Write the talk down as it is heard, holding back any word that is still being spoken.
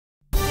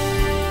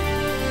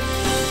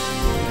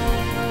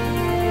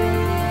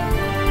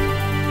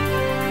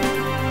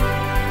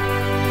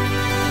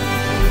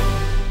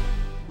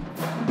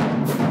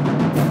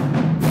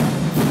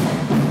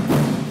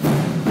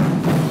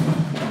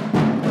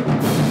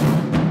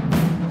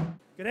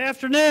Good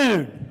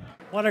afternoon.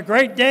 What a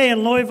great day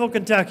in Louisville,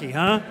 Kentucky,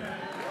 huh?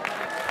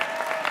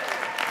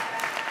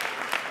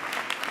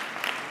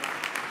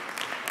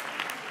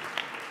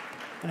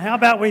 And how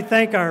about we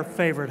thank our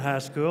favorite high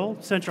school,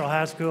 Central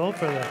High School,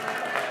 for the,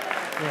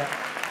 yeah.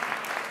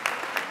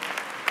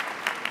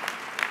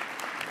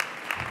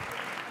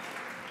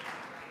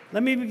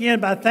 Let me begin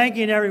by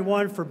thanking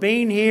everyone for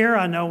being here.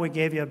 I know we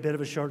gave you a bit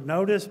of a short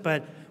notice,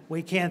 but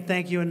we can't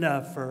thank you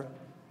enough for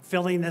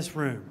filling this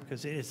room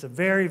because it's a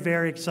very,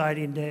 very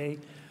exciting day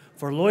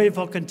for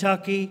Louisville,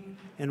 Kentucky,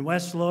 and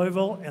West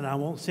Louisville. And I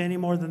won't say any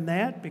more than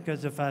that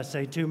because if I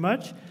say too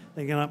much,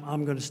 then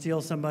I'm going to steal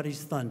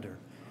somebody's thunder.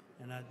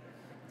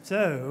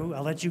 So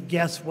I'll let you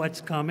guess what's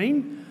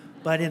coming.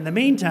 But in the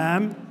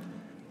meantime,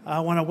 I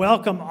want to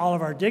welcome all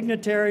of our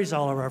dignitaries,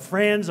 all of our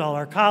friends, all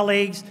our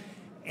colleagues,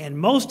 and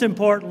most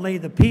importantly,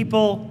 the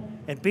people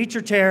at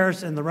Beecher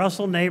Terrace and the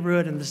Russell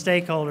neighborhood and the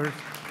stakeholders.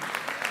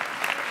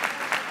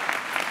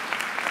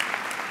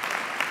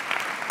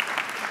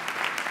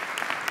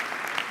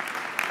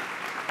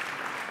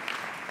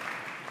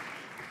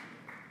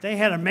 They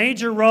had a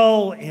major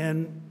role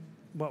in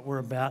what we're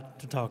about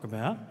to talk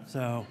about.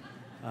 So,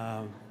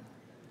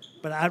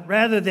 but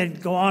rather than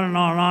go on and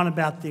on and on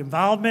about the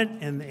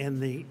involvement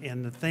and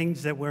the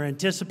things that we're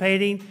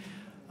anticipating,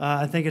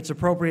 I think it's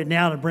appropriate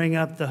now to bring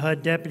up the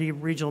HUD Deputy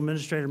Regional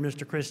Administrator,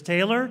 Mr. Chris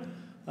Taylor,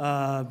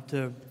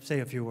 to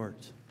say a few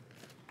words.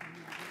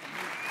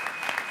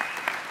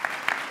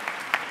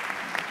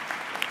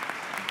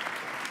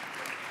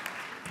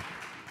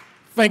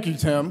 Thank you,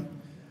 Tim.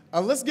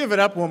 Let's give it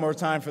up one more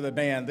time for the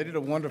band. They did a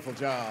wonderful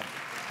job.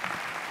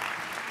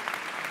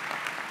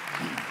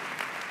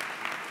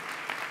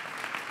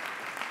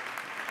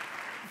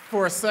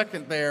 For a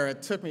second there,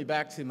 it took me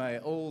back to my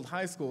old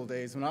high school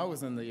days when I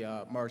was in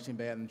the marching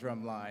band and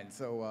drum line.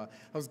 So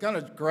I was going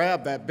to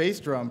grab that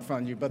bass drum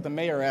from you, but the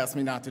mayor asked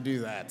me not to do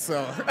that.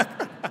 So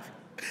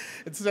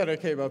instead, I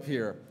came up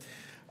here.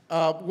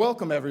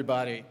 Welcome,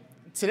 everybody.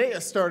 Today, I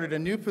started a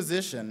new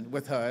position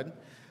with HUD,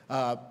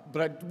 but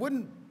I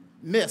wouldn't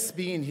miss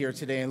being here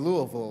today in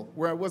Louisville,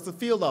 where I was the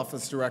field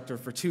office director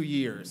for 2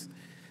 years.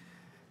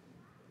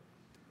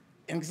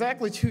 And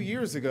exactly 2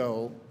 years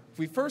ago,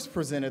 we first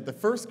presented the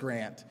first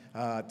grant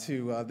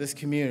to this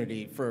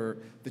community for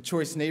the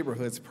Choice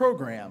Neighborhoods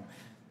program.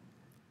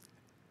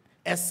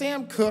 As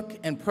Sam Cooke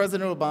and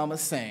President Obama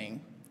sang,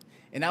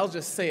 and I'll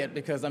just say it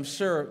because I'm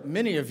sure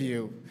many of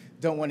you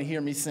don't want to hear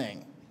me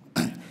sing,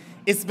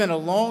 it's been a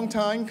long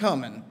time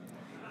coming,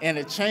 and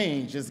a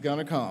change is going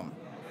to come.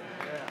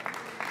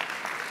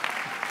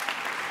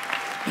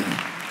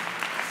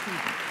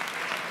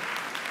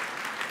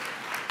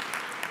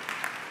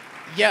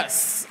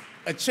 Yes,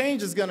 a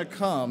change is going to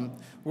come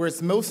where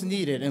it's most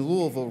needed in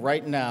Louisville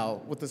right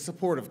now with the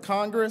support of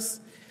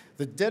Congress,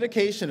 the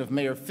dedication of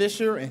Mayor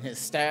Fisher and his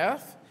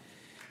staff,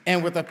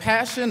 and with the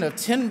passion of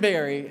Tim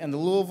Berry and the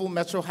Louisville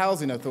Metro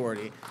Housing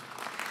Authority.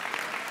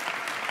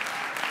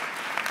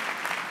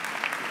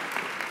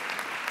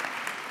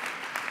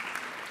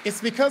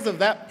 It's because of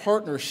that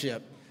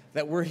partnership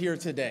that we're here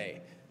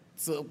today.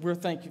 So we're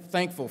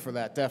thankful for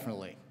that,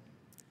 definitely.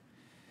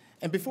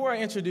 And before I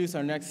introduce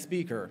our next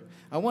speaker,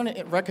 I want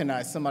to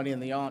recognize somebody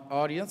in the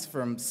audience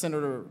from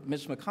Senator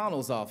Mitch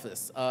McConnell's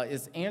office.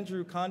 Is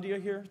Andrew Condia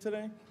here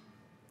today?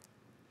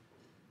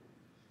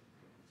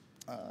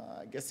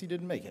 I guess he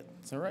didn't make it.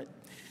 It's all right.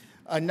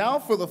 Now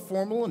for the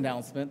formal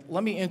announcement,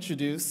 let me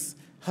introduce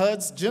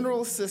HUD's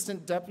General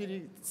Assistant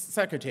Deputy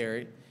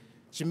Secretary,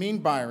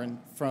 Jameen Byron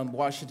from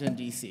Washington,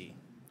 D.C.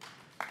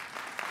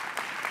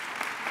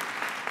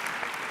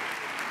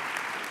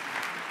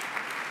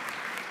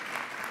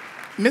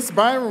 Ms.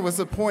 Byron was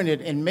appointed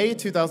in May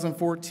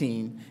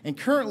 2014 and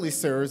currently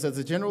serves as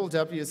the General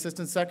Deputy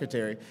Assistant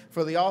Secretary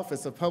for the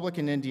Office of Public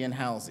and Indian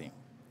Housing.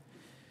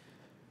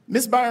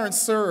 Ms. Byron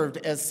served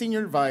as Senior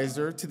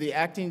Advisor to the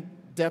Acting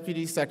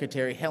Deputy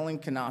Secretary, Helen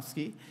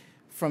Kanofsky,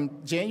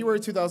 from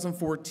January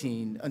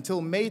 2014 until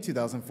May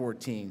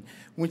 2014,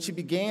 when she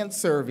began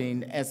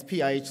serving as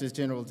PIH's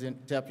General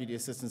Deputy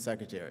Assistant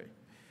Secretary.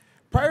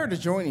 Prior to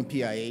joining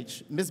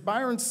PIH, Ms.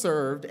 Byron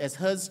served as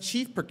HUD's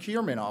Chief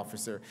Procurement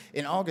Officer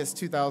in August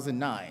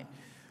 2009,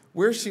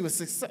 where she was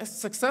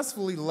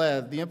successfully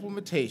led the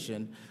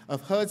implementation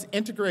of HUD's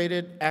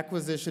Integrated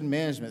Acquisition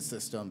Management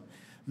System,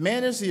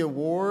 managed the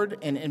award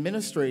and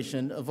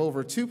administration of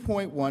over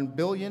 $2.1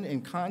 billion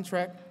in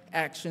contract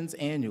actions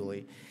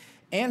annually,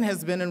 and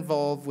has been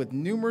involved with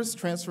numerous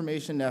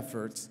transformation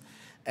efforts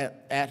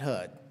at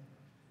HUD.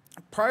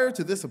 Prior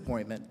to this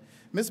appointment,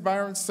 Ms.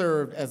 Byron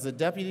served as the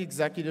Deputy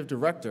Executive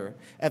Director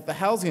at the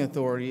Housing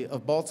Authority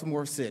of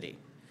Baltimore City.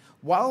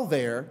 While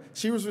there,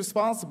 she was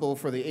responsible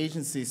for the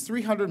agency's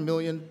 $300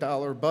 million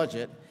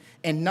budget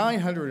and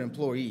 900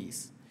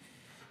 employees.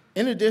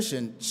 In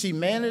addition, she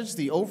managed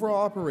the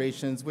overall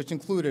operations, which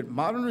included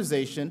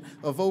modernization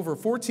of over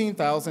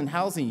 14,000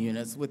 housing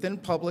units within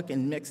public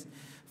and mixed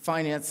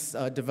finance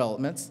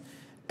developments,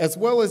 as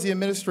well as the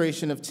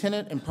administration of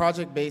tenant and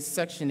project-based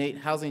Section 8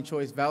 housing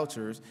choice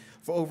vouchers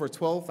for over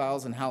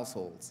 12,000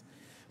 households.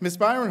 Ms.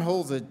 Byron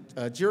holds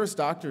a Juris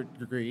Doctorate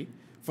degree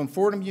from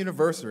Fordham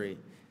University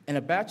and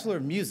a Bachelor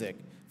of Music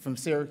from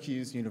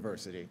Syracuse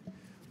University.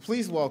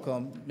 Please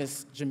welcome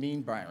Ms.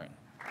 Jameen Byron.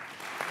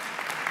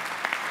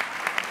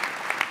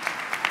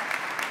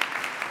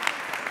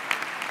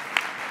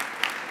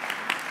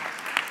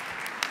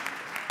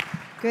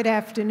 Good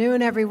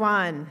afternoon,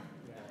 everyone.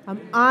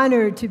 I'm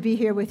honored to be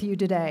here with you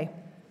today.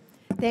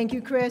 Thank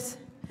you, Chris,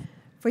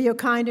 for your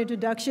kind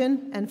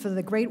introduction and for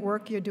the great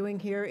work you're doing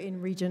here in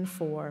Region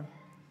 4.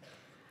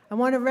 I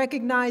want to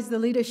recognize the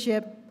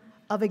leadership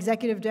of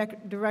Executive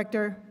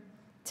Director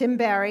Tim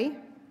Barry,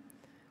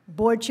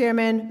 Board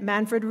Chairman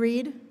Manfred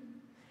Reed,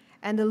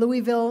 and the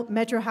Louisville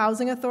Metro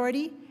Housing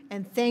Authority,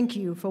 and thank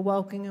you for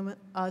welcoming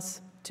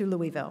us to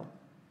Louisville.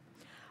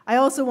 I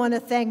also want to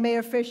thank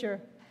Mayor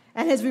Fisher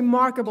and his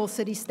remarkable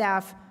city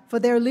staff for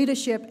their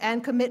leadership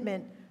and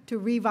commitment to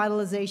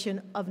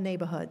revitalization of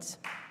neighborhoods.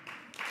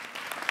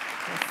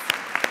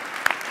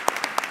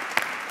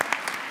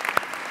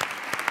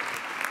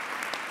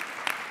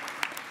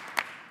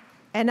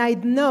 And I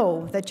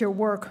know that your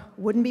work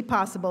wouldn't be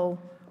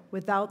possible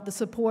without the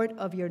support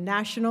of your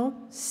national,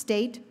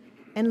 state,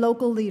 and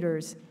local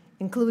leaders,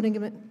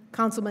 including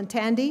Councilman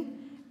Tandy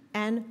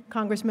and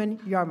Congressman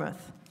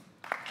Yarmouth.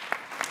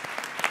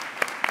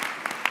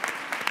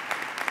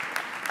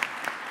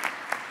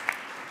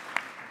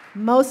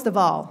 Most of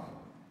all,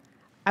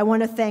 I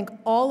want to thank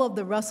all of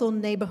the Russell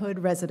neighborhood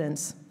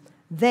residents.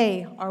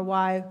 They are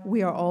why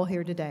we are all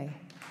here today.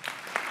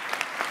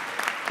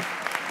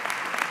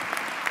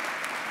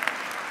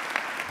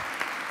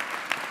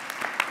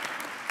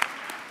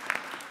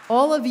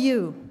 All of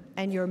you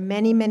and your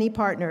many, many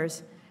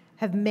partners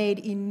have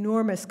made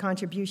enormous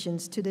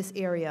contributions to this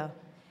area,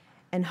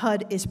 and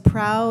HUD is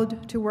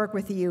proud to work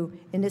with you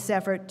in this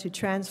effort to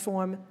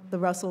transform the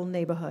Russell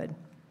neighborhood.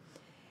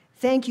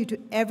 Thank you to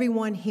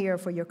everyone here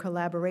for your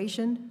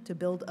collaboration to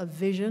build a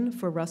vision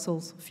for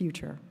Russell's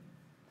future.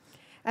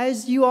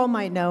 As you all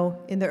might know,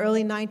 in the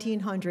early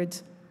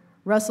 1900s,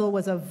 Russell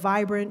was a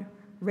vibrant,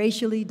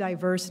 racially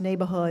diverse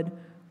neighborhood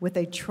with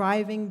a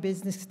thriving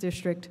business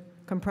district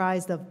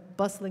comprised of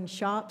bustling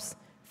shops,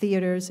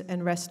 theaters,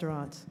 and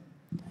restaurants.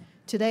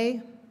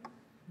 Today,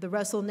 the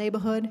Russell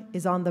neighborhood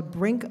is on the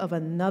brink of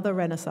another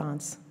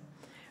renaissance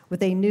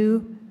with a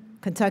new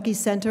Kentucky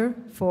Center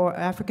for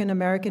African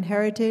American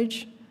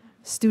Heritage,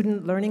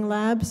 student learning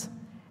labs,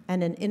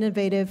 and an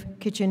innovative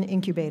kitchen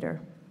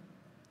incubator.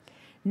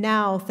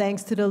 Now,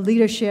 thanks to the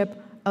leadership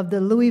of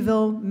the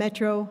Louisville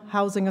Metro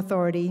Housing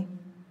Authority,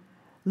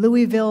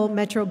 Louisville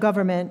Metro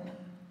government,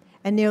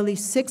 and nearly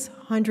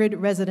 600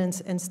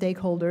 residents and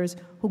stakeholders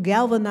who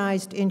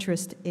galvanized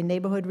interest in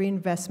neighborhood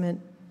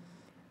reinvestment,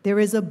 there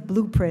is a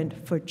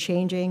blueprint for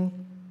changing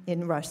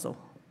in Russell.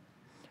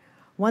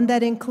 One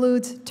that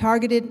includes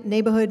targeted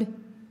neighborhood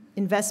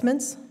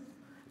investments,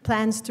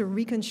 plans to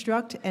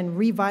reconstruct and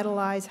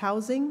revitalize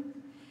housing,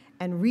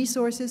 and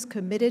resources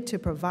committed to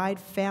provide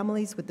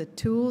families with the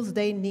tools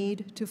they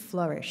need to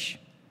flourish.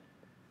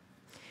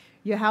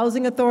 Your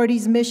housing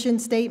authority's mission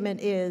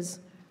statement is,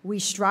 "We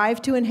strive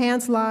to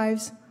enhance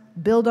lives,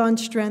 build on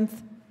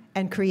strength,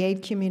 and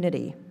create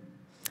community."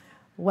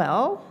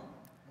 Well,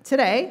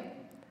 today,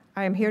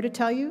 I am here to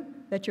tell you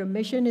that your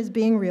mission is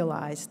being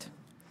realized.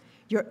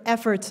 Your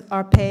efforts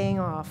are paying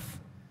off.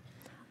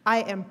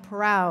 I am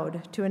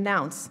proud to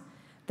announce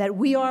that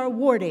we are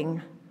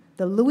awarding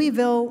the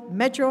Louisville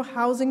Metro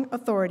Housing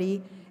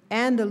Authority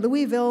and the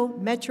Louisville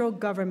Metro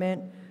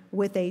government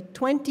with a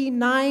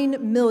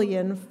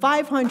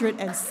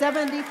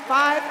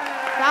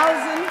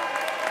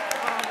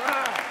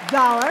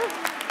 $29,575,000,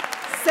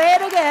 say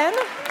it again,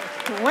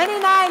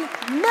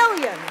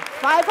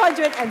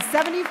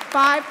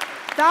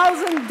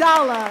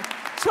 $29,575,000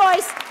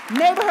 Choice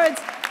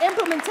Neighborhoods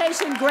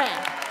Implementation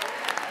Grant.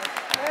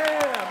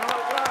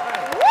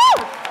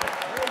 Woo!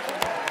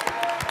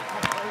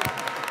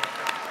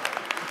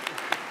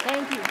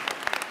 Thank you.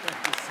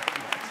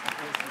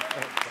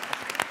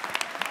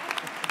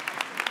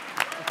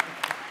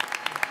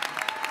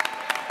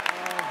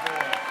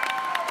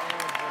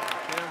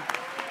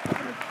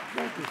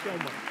 Thank you so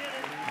much.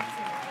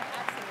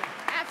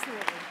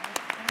 Absolutely.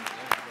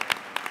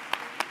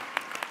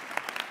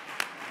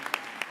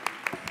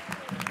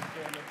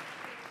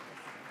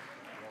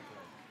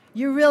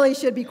 You really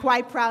should be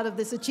quite proud of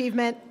this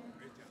achievement.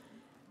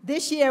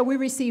 This year, we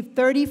received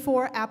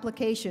 34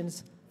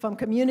 applications from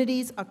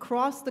communities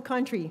across the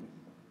country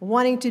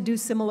wanting to do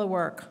similar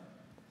work.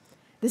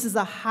 This is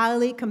a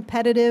highly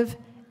competitive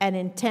and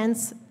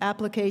intense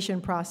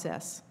application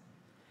process.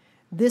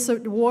 This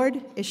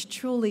award is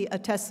truly a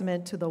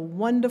testament to the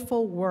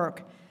wonderful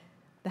work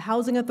the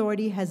Housing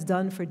Authority has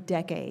done for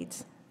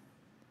decades.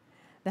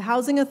 The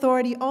Housing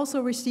Authority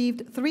also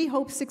received 3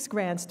 Hope 6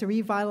 grants to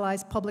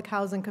revitalize public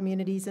housing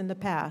communities in the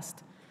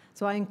past,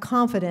 so I am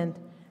confident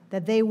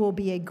that they will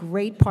be a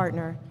great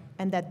partner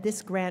and that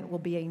this grant will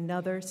be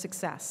another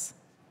success.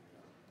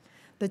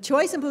 The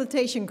Choice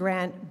Implementation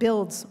Grant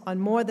builds on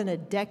more than a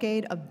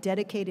decade of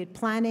dedicated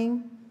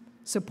planning,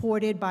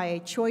 supported by a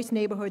Choice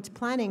Neighborhoods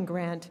Planning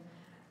Grant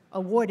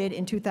awarded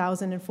in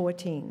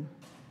 2014.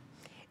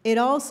 It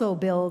also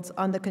builds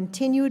on the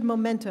continued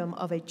momentum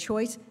of a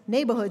Choice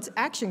Neighborhoods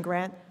Action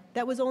Grant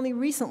that was only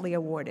recently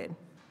awarded,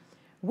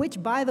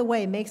 which, by the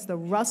way, makes the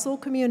Russell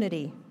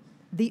community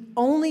the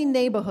only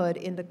neighborhood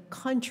in the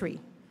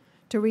country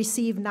to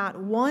receive not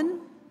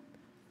 1,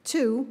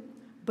 2,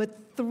 but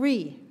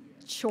 3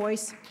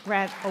 Choice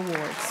Grant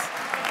Awards.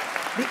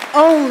 The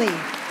only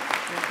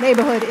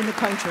neighborhood in the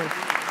country.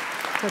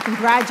 So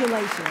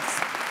congratulations.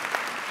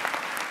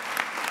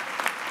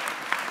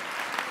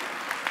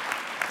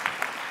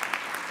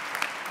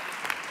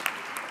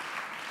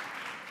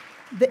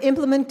 The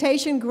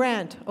implementation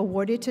grant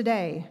awarded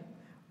today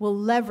will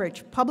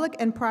leverage public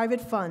and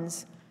private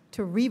funds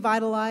to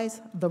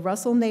revitalize the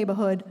Russell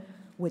neighborhood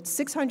with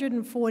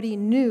 640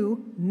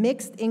 new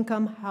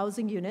mixed-income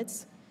housing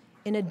units,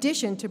 in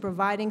addition to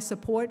providing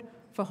support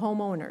for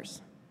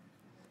homeowners.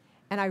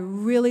 And I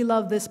really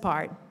love this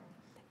part.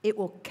 It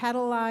will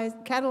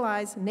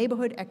catalyze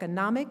neighborhood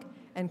economic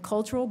and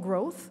cultural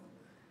growth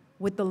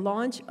with the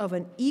launch of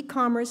an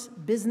e-commerce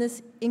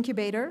business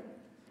incubator,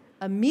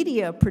 a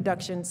media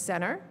production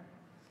center,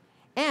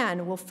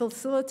 and will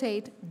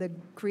facilitate the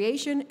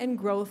creation and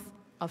growth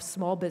of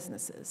small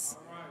businesses.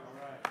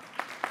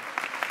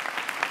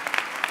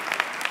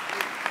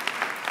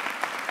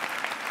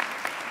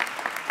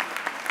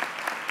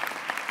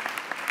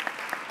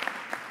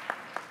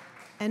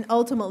 And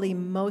ultimately,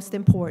 most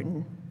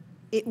important,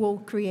 it will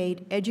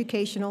create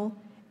educational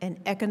and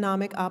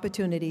economic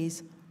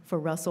opportunities for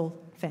Russell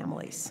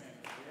families.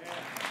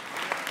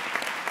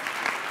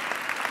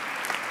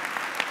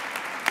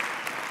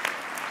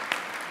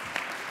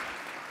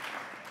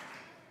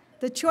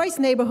 The Choice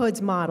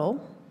Neighborhoods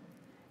model,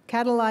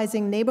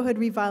 catalyzing neighborhood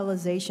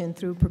revitalization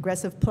through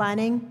progressive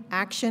planning,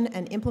 action,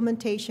 and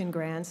implementation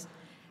grants,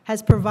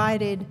 has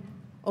provided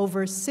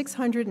over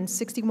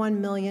 $661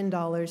 million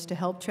to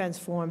help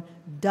transform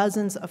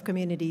dozens of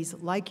communities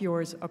like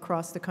yours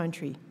across the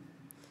country.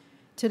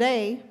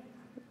 Today,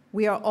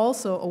 we are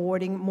also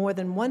awarding more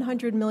than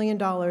 $100 million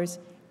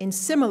in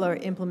similar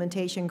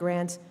implementation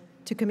grants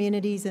to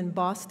communities in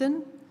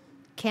Boston,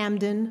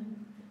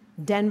 Camden,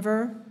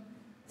 Denver,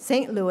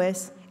 St.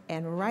 Louis,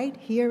 and right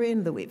here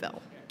in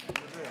Louisville.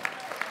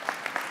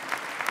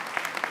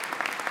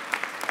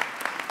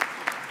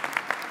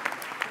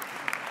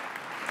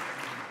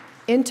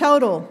 In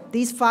total,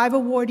 these 5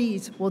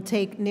 awardees will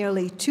take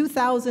nearly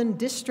 2,000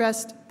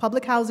 distressed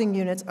public housing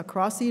units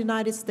across the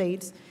United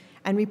States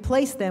and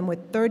replace them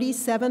with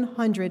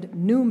 3,700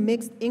 new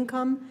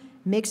mixed-income,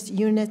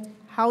 mixed-unit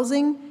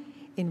housing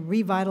in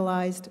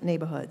revitalized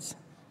neighborhoods.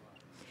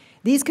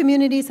 These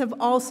communities have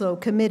also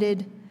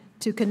committed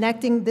to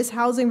connecting this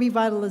housing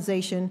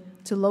revitalization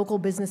to local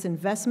business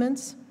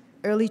investments,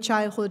 early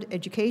childhood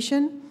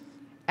education,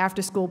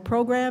 after-school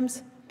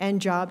programs, and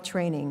job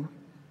training.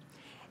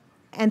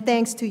 And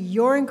thanks to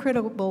your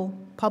incredible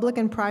public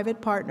and private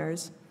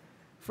partners,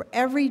 for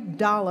every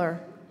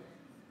dollar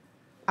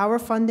our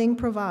funding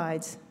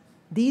provides,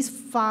 these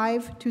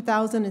 5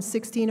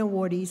 2016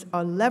 awardees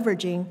are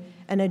leveraging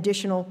an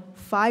additional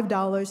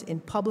 $5 in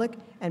public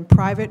and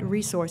private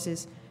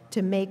resources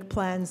to make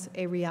plans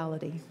a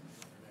reality.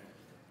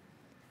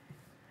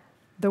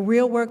 The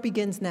real work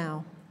begins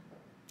now,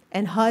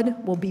 and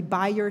HUD will be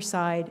by your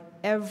side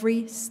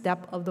every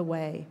step of the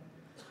way.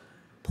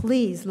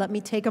 Please let me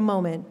take a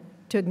moment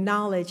to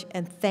acknowledge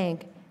and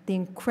thank the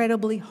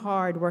incredibly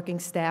hard-working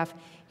staff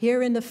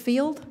here in the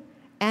field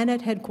and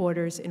at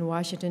headquarters in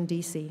Washington,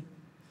 D.C.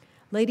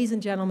 Ladies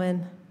and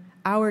gentlemen,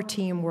 our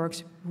team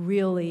works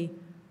really,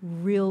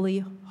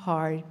 really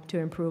hard to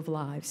improve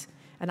lives,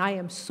 and I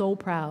am so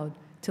proud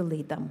to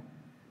lead them.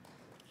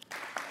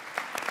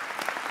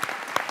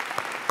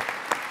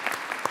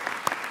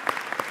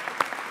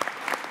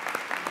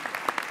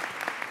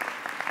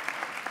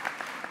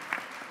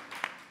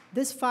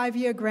 This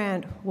 5-year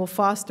grant will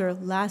foster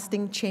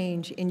lasting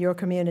change in your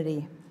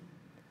community.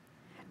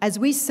 As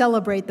we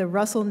celebrate the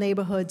Russell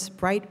neighborhood's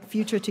bright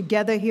future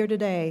together here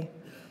today,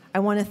 I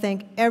want to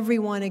thank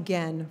everyone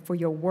again for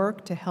your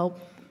work to help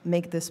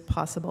make this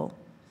possible.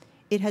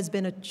 It has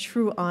been a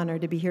true honor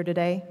to be here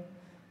today.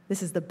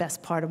 This is the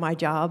best part of my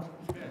job.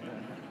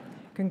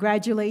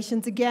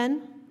 Congratulations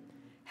again.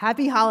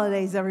 Happy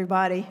holidays,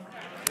 everybody.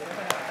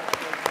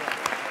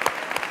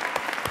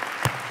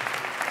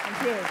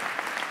 Thank you.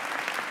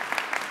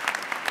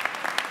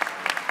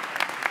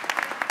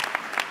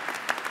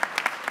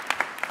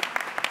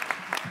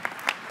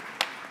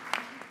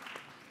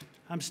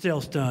 I'm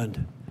still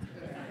stunned.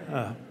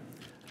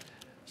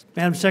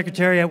 Madam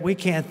Secretary, we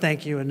can't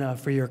thank you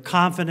enough for your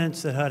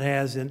confidence that HUD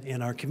has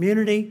in our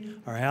community,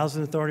 our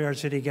housing authority, our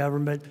city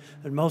government,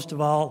 and most of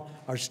all,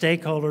 our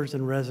stakeholders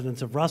and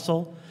residents of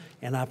Russell,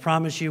 and I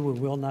promise you we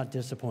will not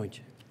disappoint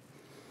you.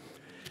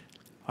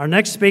 Our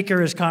next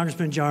speaker is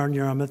Congressman John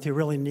Yarmuth, who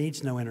really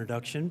needs no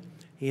introduction.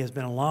 He has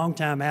been a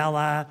longtime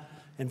ally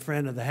and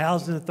friend of the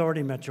Housing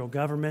Authority, Metro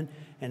government,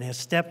 and has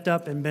stepped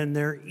up and been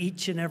there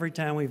each and every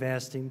time we've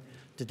asked him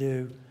to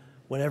do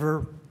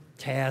whatever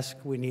task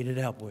we needed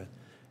help with.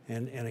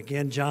 And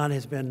again, John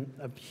has been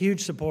a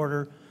huge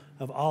supporter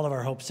of all of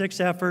our Hope 6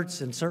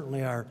 efforts and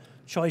certainly our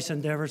choice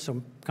endeavors.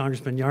 So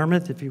Congressman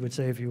Yarmouth, if you would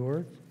say a few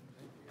words.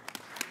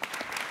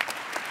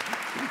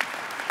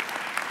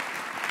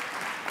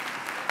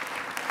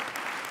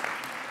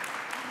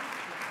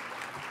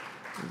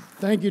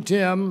 Thank you,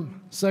 Tim.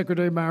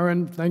 Secretary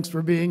Byron, thanks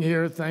for being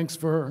here. Thanks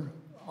for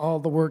all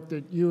the work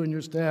that you and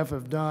your staff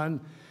have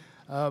done.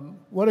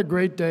 What a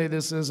great day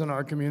this is in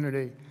our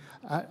community.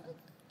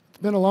 It's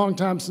been a long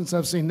time since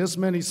I've seen this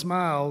many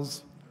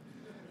smiles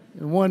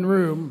in one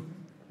room.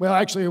 Well,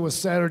 actually, it was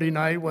Saturday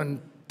night when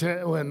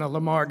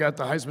Lamar got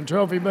the Heisman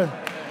Trophy, but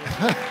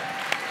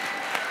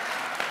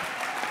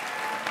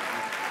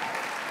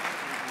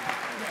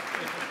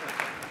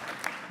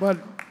but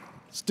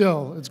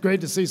still, it's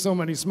great to see so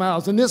many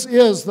smiles. And this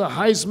is the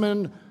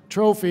Heisman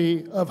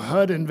Trophy of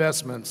HUD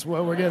investments,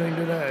 what we're getting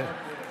today.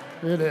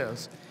 It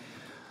is.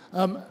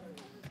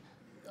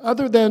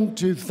 Other than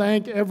to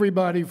thank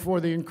everybody for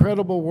the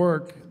incredible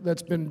work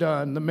that's been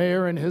done, the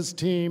mayor and his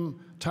team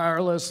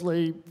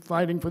tirelessly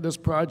fighting for this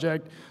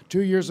project.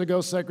 2 years ago,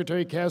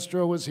 Secretary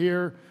Castro was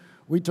here.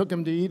 We took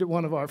him to eat at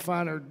one of our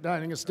finer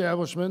dining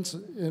establishments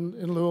in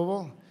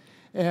Louisville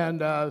and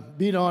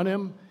beat on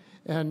him.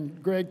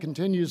 And Greg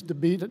continues to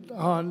beat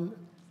on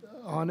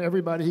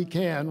everybody he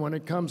can when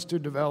it comes to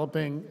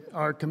developing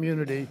our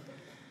community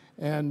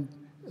and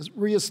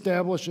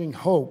reestablishing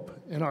hope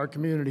in our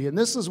community. And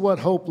this is what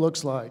hope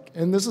looks like,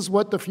 and this is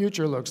what the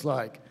future looks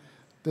like.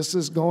 This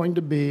is going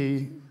to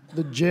be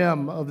the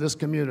gem of this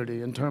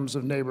community in terms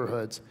of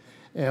neighborhoods,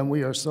 and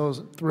we are so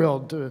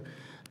thrilled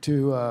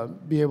to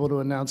be able to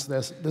announce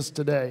this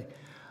today.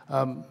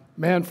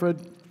 Manfred,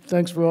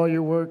 thanks for all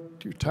your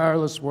work, your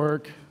tireless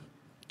work.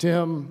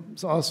 Tim,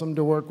 it's awesome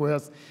to work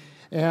with.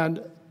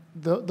 And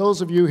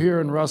those of you here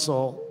in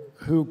Russell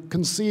who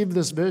conceived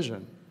this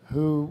vision,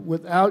 who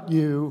without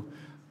you,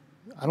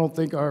 I don't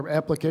think our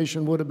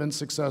application would have been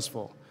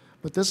successful.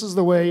 But this is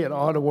the way it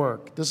ought to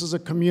work. This is a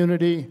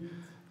community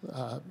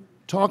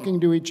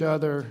talking to each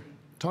other,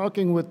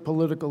 talking with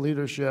political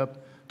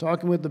leadership,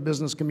 talking with the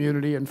business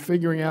community, and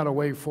figuring out a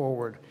way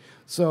forward.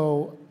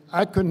 So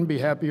I couldn't be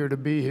happier to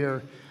be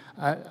here.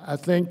 I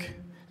think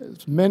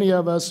many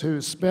of us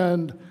who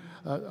spend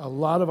a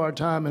lot of our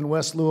time in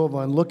West Louisville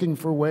and looking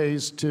for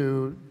ways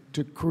to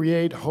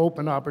create hope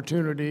and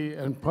opportunity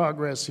and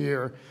progress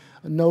here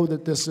know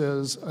that this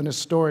is an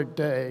historic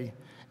day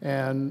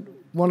and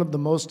one of the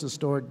most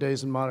historic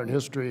days in modern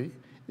history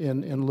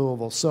in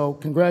Louisville. So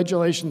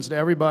congratulations to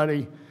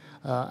everybody.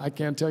 I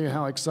can't tell you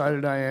how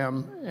excited I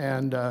am,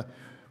 and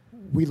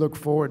we look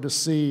forward to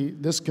see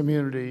this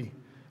community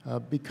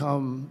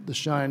become the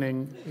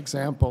shining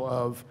example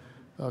of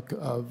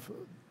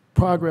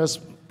progress,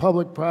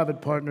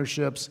 public-private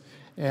partnerships,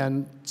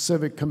 and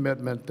civic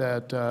commitment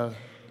that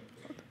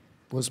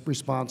was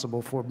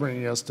responsible for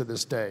bringing us to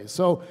this day.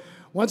 So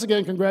once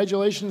again,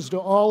 congratulations to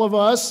all of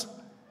us.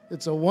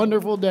 It's a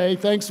wonderful day.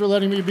 Thanks for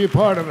letting me be a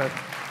part of it.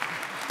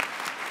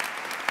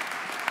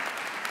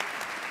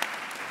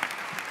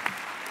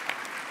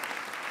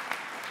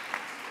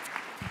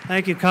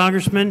 Thank you,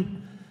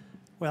 Congressman.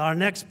 Well, our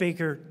next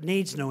speaker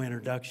needs no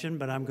introduction,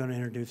 but I'm going to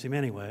introduce him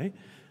anyway.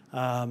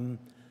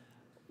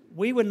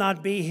 We would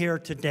not be here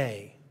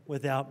today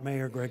without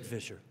Mayor Greg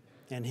Fisher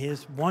and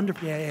his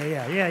wonderful,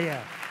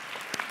 yeah.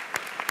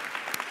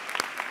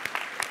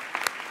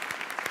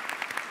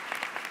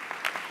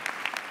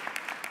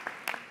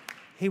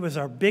 He was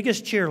our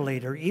biggest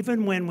cheerleader,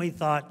 even when we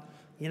thought,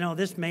 you know,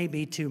 this may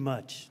be too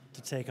much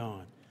to take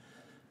on.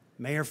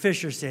 Mayor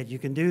Fisher said, you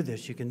can do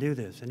this, you can do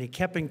this. And he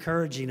kept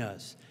encouraging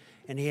us.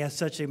 And he has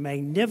such a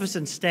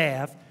magnificent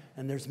staff,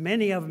 and there's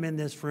many of them in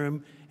this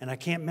room, and I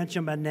can't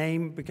mention by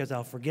name because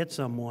I'll forget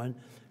someone,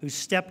 who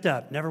stepped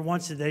up. Never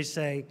once did they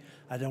say,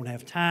 I don't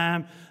have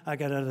time, I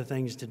got other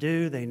things to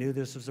do. They knew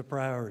this was a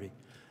priority.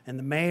 And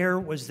the mayor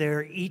was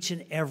there each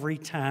and every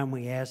time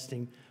we asked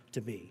him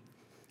to be.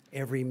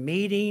 Every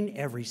meeting,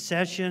 every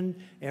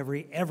session,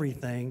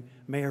 everything,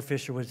 Mayor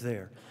Fisher was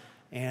there.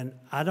 And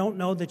I don't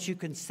know that you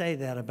can say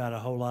that about a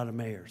whole lot of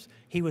mayors.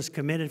 He was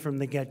committed from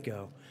the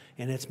get-go.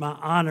 And it's my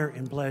honor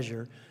and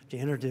pleasure to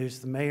introduce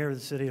the mayor of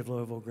the city of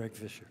Louisville, Greg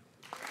Fisher.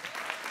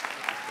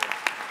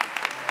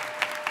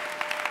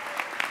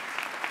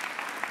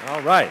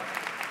 All right.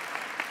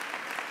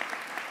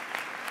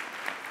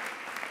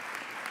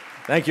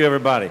 Thank you,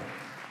 everybody.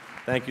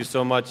 Thank you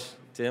so much,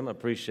 Tim. I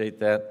appreciate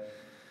that.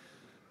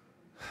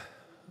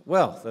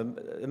 Well,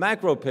 the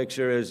macro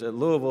picture is that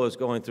Louisville is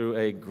going through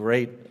a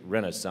great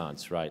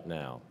renaissance right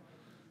now.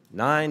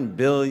 $9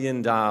 billion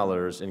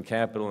in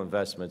capital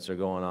investments are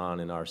going on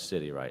in our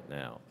city right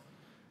now.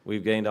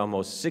 We've gained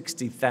almost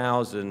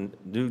 60,000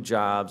 new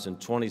jobs and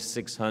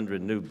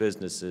 2,600 new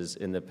businesses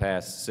in the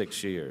past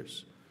 6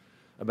 years.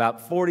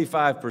 About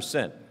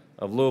 45%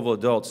 of Louisville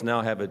adults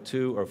now have a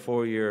 2- or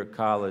 4-year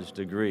college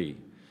degree,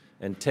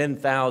 and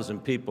 10,000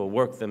 people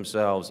work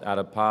themselves out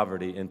of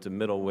poverty into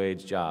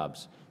middle-wage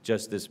jobs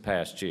just this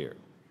past year.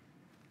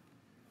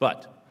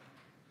 But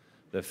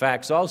the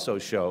facts also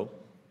show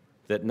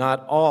that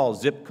not all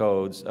zip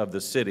codes of the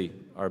city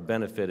are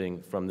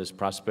benefiting from this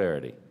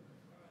prosperity.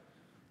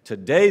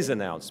 Today's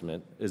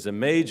announcement is a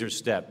major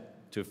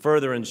step to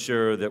further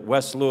ensure that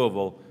West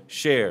Louisville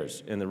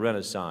shares in the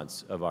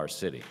renaissance of our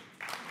city.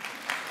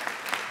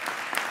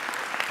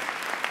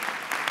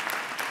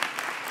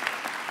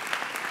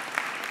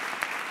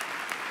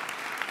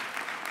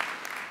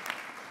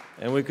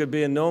 And we could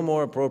be in no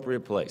more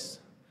appropriate place.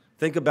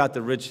 Think about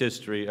the rich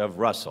history of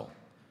Russell,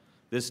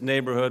 this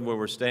neighborhood where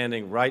we're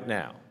standing right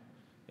now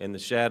in the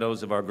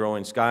shadows of our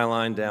growing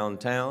skyline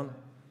downtown.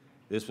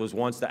 This was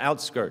once the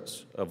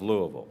outskirts of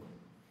Louisville.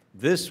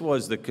 This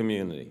was the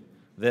community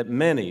that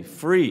many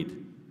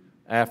freed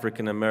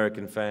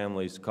African-American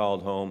families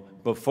called home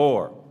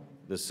before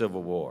the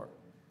Civil War.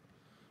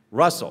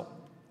 Russell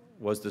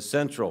was the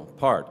central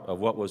part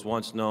of what was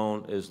once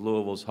known as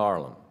Louisville's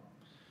Harlem.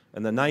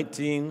 In the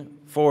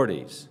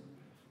 1940s,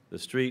 the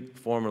street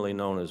formerly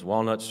known as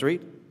Walnut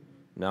Street,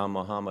 now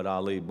Muhammad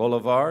Ali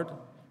Boulevard,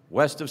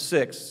 west of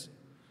 6th,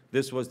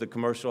 this was the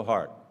commercial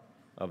heart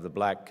of the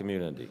black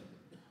community.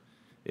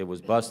 It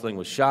was bustling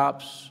with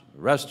shops,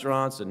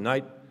 restaurants, and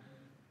night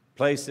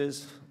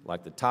places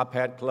like the Top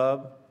Hat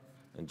Club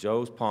and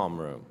Joe's Palm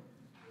Room.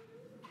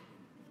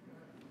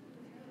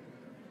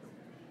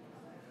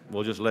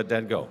 We'll just let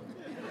that go.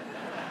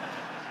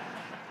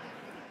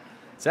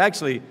 It's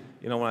actually,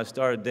 you know, when I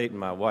started dating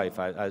my wife,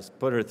 I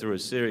put her through a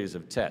series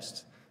of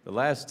tests. The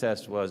last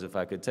test was if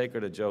I could take her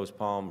to Joe's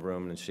Palm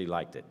Room, and she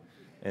liked it.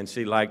 And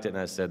she liked it, and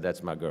I said,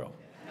 that's my girl.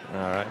 All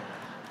right?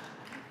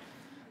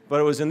 But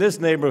it was in this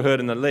neighborhood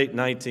in the late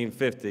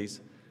 1950s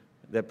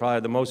that probably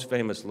the most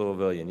famous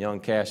Louisvillian, young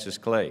Cassius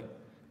Clay,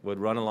 would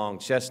run along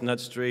Chestnut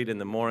Street in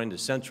the morning to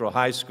Central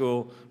High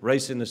School,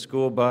 racing the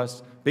school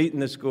bus, beating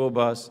the school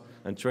bus,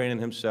 and training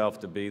himself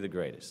to be the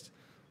greatest.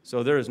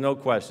 So there is no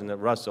question that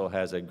Russell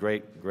has a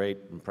great, great,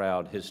 and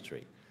proud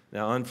history.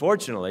 Now,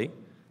 unfortunately,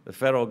 the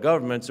federal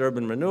government's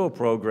urban renewal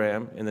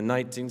program in the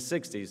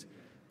 1960s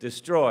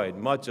destroyed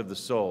much of the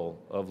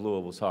soul of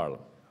Louisville's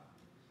Harlem.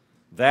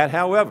 That,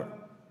 however,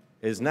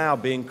 is now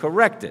being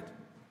corrected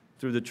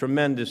through the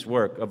tremendous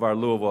work of our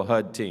Louisville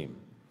HUD team.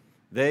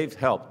 They've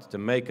helped to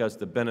make us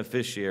the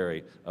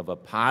beneficiary of a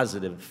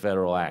positive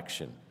federal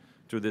action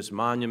through this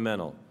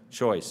monumental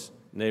Choice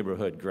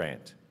Neighborhood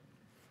Grant.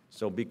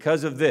 So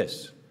because of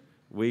this,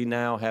 we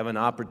now have an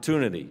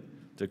opportunity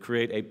to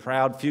create a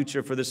proud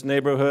future for this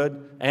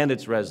neighborhood and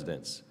its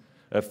residents,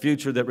 a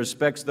future that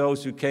respects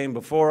those who came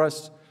before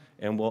us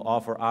and will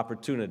offer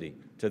opportunity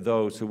to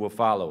those who will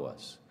follow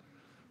us.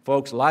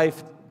 Folks,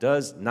 life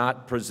does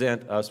not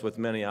present us with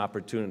many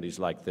opportunities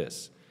like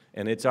this,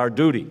 and it's our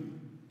duty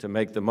to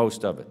make the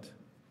most of it.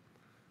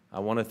 I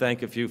want to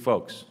thank a few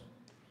folks.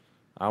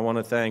 I want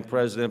to thank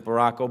President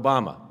Barack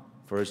Obama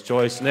for his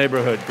Choice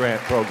Neighborhood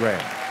Grant program.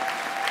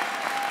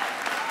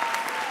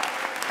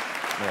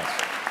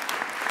 Yes.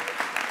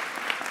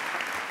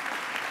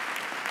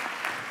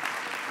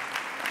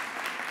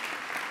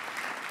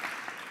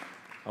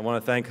 I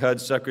want to thank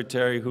HUD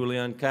Secretary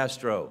Julian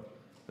Castro,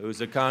 who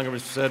the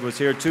Congress said was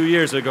here 2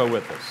 years ago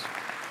with us.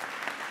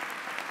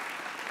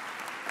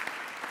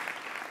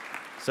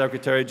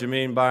 Secretary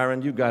Jameen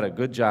Byron, you got a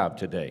good job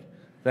today.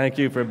 Thank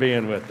you for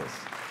being with us.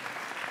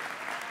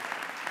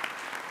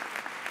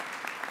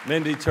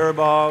 Mindy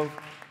Turbaugh,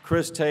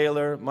 Chris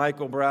Taylor,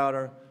 Michael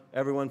Browder,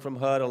 everyone from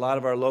HUD, a lot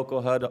of our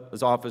local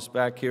HUD office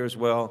back here as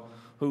well,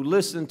 who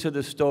listened to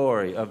the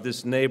story of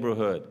this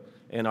neighborhood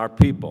and our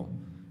people,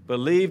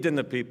 believed in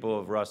the people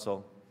of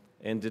Russell,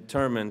 and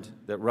determined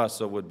that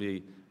Russell would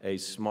be a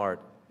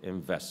smart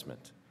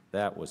investment.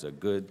 That was a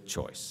good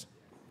choice.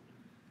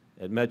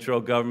 At Metro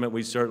Government,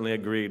 we certainly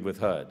agreed with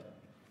HUD,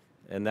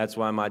 and that's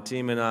why my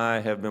team and I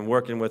have been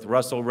working with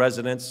Russell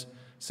residents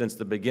since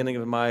the beginning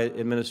of my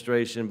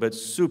administration, but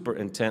super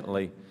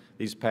intently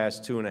these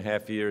past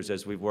 2.5 years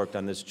as we've worked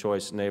on this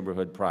Choice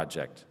Neighborhood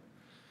project.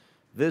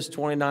 This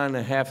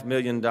 $29.5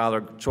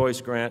 million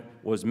Choice Grant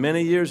was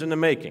many years in the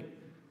making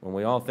when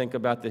we all think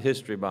about the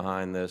history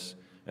behind this,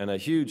 and a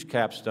huge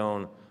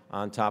capstone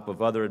on top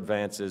of other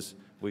advances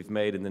we've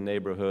made in the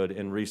neighborhood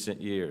in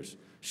recent years.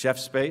 Chef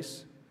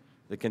Space,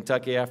 the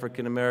Kentucky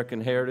African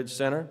American Heritage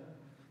Center,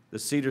 the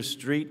Cedar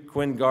Street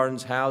Quinn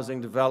Gardens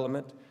housing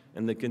development,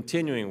 and the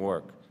continuing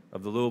work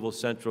of the Louisville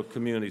Central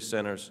Community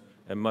Centers,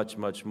 and much,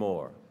 much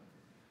more.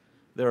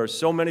 There are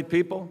so many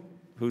people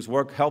whose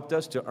work helped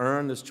us to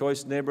earn this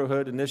Choice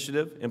Neighborhood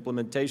Initiative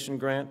implementation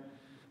grant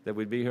that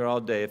we'd be here all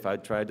day if I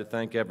tried to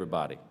thank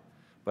everybody.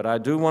 But I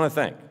do want to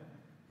thank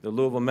the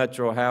Louisville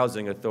Metro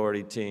Housing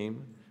Authority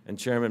team and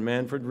Chairman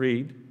Manfred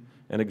Reed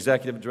and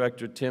Executive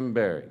Director Tim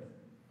Berry.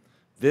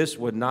 This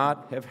would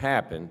not have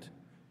happened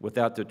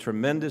without the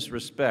tremendous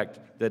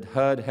respect that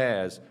HUD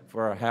has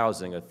for our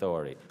housing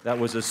authority. That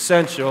was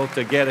essential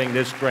to getting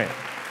this grant.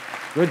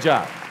 Good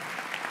job,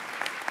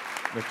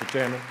 Mr.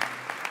 Chairman.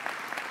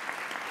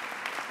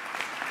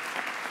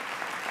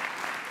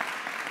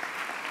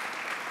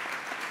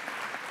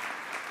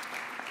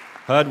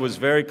 HUD was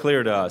very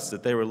clear to us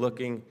that they were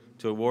looking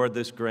to award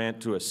this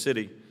grant to a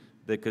city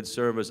that could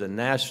serve as a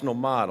national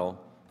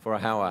model for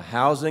how a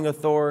housing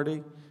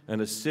authority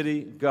and a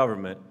city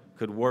government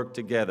could work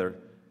together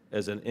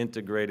as an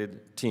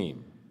integrated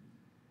team.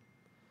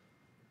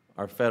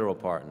 Our federal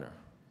partner,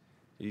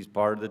 He's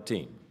part of the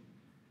team,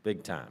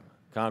 big time.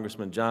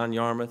 Congressman John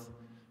Yarmouth,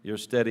 your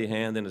steady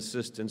hand and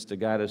assistance to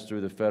guide us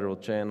through the federal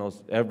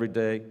channels every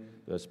day,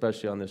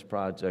 especially on this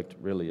project,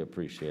 really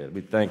appreciate it.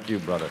 We thank you,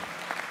 brother.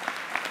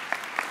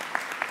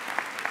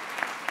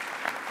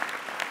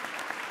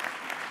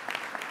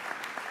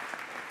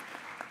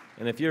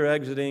 And if you're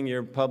exiting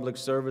your public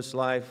service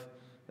life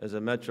as a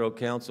Metro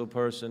Council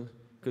person,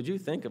 could you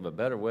think of a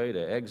better way to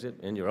exit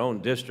in your own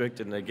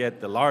district and to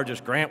get the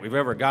largest grant we've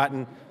ever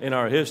gotten in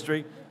our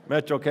history?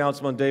 Metro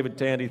Councilman David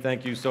Tandy,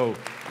 thank you so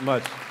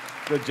much.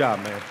 Good job,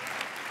 man.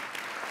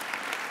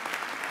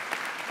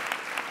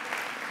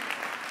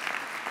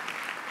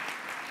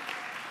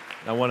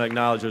 I want to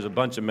acknowledge there's a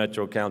bunch of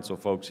Metro Council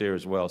folks here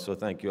as well, so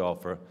thank you all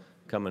for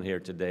coming here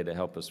today to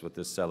help us with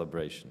this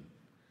celebration.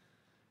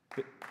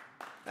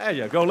 There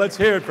you go. Let's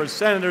hear it for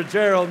Senator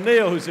Gerald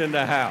Neal, who's in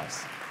the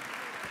House.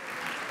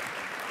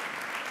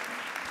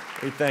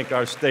 We thank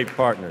our state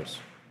partners.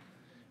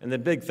 And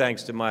then big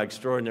thanks to my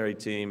extraordinary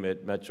team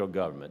at Metro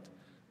Government.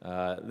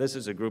 This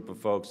is a group of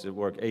folks that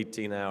work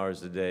 18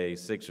 hours a day,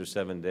 6 or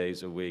 7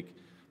 days a week.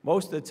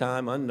 Most of the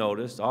time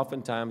unnoticed,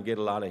 oftentimes get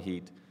a lot of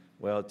heat.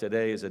 Well,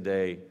 today is a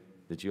day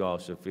that you all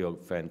should feel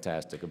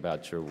fantastic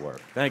about your work.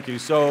 Thank you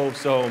so,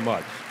 so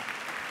much.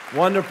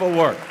 Wonderful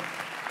work.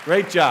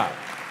 Great job.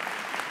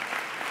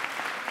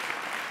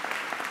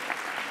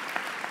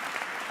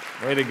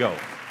 Way to go.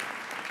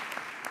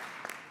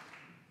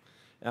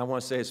 And I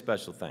want to say a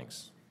special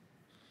thanks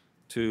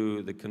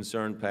to the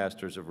concerned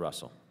pastors of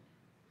Russell.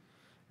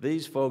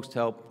 These folks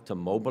help to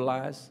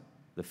mobilize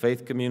the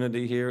faith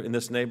community here in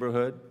this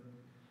neighborhood.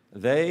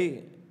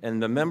 They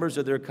and the members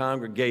of their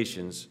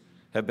congregations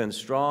have been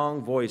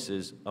strong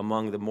voices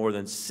among the more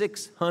than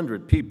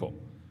 600 people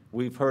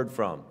we've heard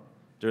from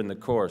during the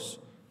course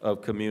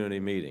of community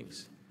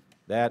meetings.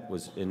 That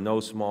was in no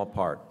small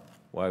part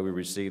why we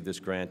received this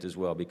grant as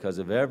well, because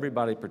of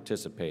everybody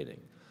participating.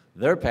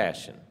 Their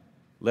passion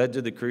led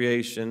to the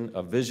creation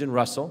of Vision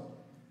Russell,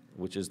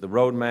 which is the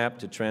roadmap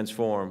to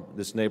transform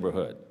this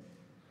neighborhood.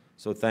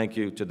 So thank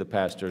you to the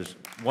pastors.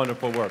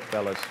 Wonderful work,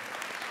 fellas.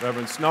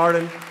 Reverend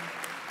Snarden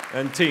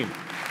and team.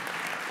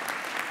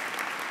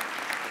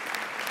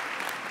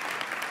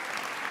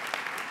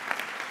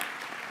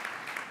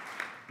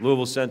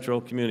 Louisville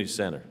Central Community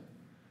Center.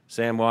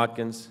 Sam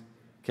Watkins,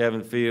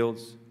 Kevin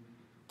Fields.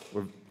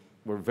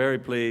 We're very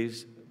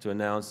pleased to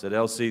announce that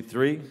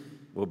LC3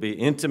 will be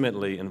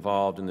intimately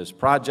involved in this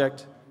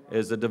project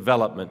as a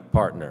development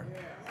partner.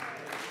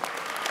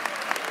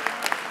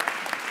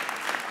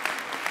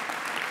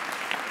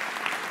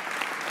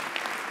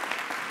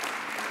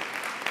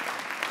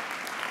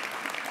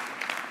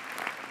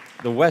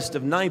 The West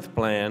of 9th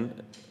plan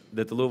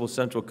that the Louisville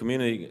Central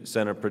Community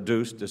Center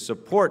produced to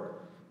support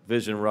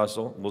Vision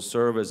Russell will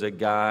serve as a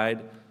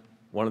guide,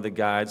 one of the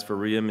guides for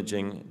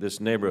reimaging this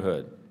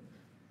neighborhood.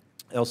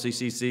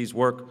 LCCC's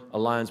work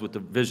aligns with the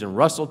Vision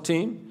Russell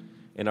team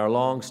in our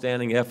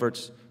long-standing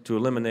efforts to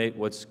eliminate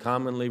what's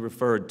commonly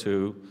referred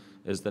to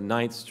as the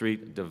 9th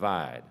Street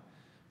divide,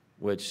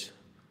 which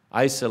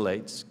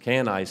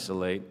can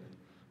isolate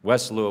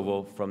West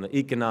Louisville from the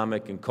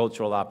economic and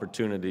cultural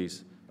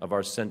opportunities of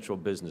our central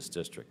business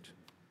district.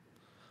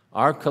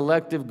 Our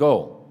collective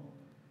goal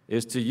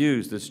is to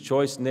use this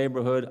choice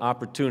neighborhood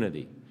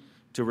opportunity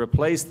to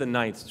replace the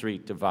 9th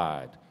Street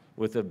divide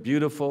with a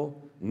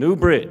beautiful new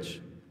bridge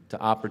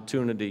to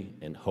opportunity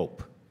and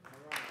hope.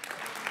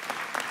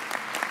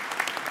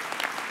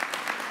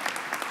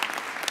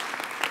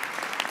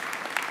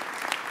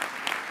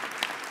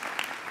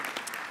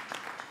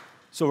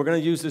 So we're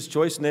going to use this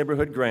Choice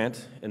Neighborhood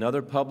Grant and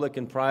other public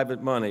and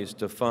private monies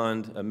to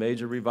fund a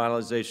major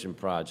revitalization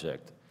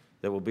project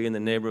that will be in the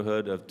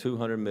neighborhood of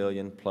 $200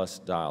 million plus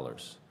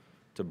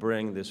to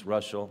bring this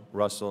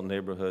Russell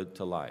neighborhood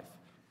to life.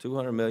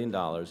 $200 million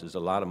is a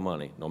lot of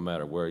money, no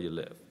matter where you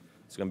live.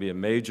 It's going to be a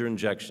major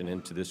injection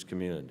into this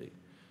community.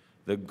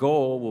 The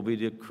goal will be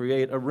to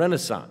create a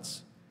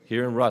renaissance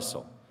here in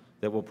Russell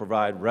that will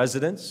provide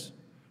residents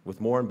with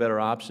more and better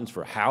options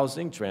for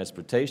housing,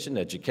 transportation,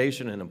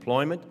 education, and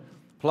employment,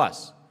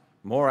 plus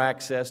more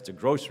access to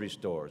grocery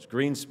stores,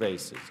 green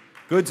spaces,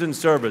 goods and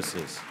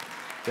services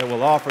that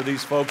will offer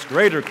these folks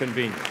greater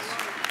convenience.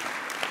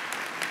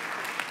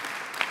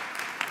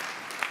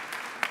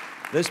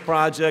 This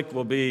project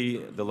will be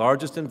the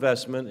largest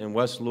investment in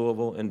West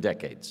Louisville in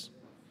decades,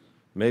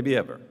 maybe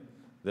ever,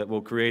 that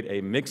will create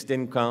a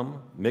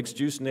mixed-income,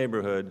 mixed-use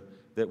neighborhood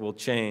that will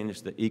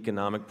change the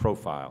economic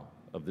profile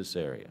of this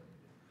area.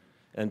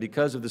 And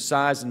because of the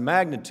size and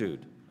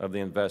magnitude of the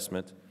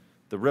investment,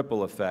 the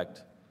ripple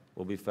effect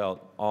will be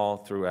felt all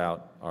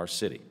throughout our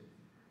city.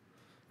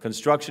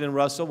 Construction in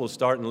Russell will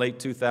start in late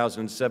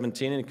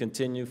 2017 and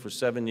continue for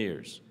 7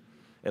 years.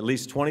 At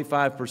least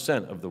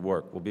 25% of the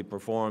work will be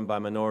performed by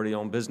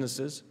minority-owned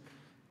businesses,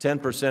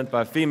 10%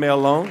 by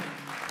female-owned,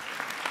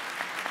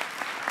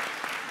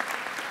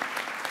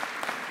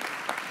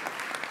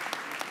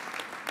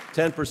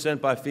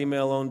 10% by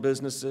female-owned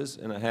businesses,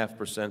 and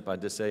 0.5% by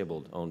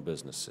disabled-owned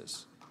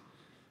businesses.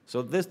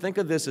 So think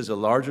of this as a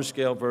larger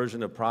scale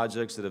version of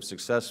projects that have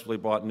successfully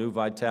brought new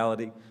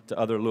vitality to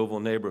other Louisville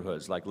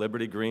neighborhoods like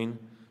Liberty Green,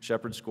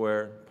 Shepherd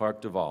Square,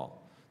 Park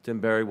Duval. Tim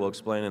Berry will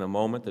explain in a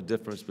moment the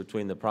difference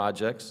between the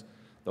projects.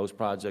 Those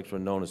projects were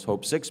known as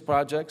Hope 6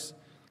 projects.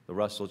 The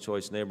Russell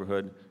Choice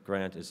Neighborhood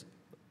Grant is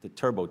the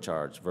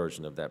turbocharged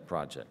version of that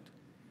project.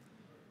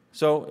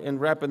 So in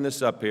wrapping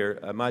this up here,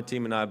 my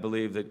team and I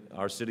believe that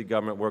our city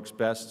government works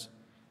best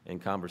in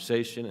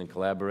conversation and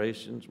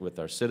collaborations with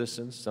our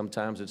citizens.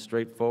 Sometimes it's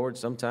straightforward,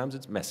 sometimes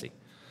it's messy,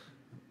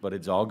 but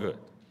it's all good.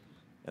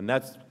 And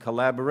that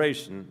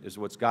collaboration is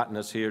what's gotten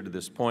us here to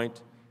this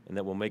point, and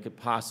that will make it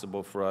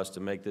possible for us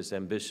to make this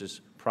ambitious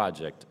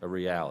project a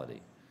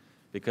reality.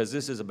 Because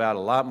this is about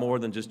a lot more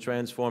than just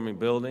transforming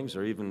buildings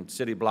or even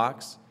city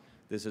blocks.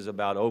 This is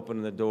about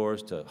opening the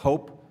doors to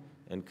hope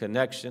and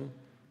connection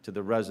to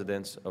the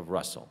residents of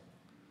Russell.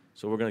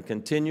 So we're going to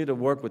continue to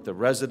work with the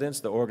residents,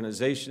 the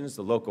organizations,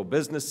 the local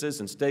businesses,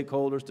 and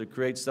stakeholders to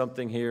create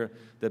something here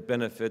that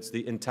benefits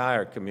the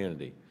entire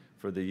community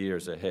for the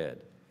years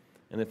ahead.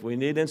 And if we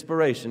need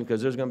inspiration,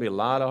 because there's going to be a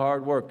lot of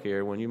hard work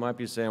here, when you might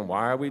be saying,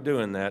 why are we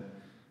doing that?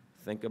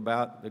 Think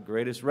about the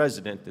greatest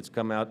resident that's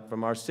come out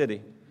from our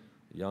city,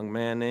 a young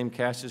man named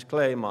Cassius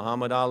Clay,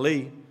 Muhammad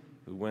Ali,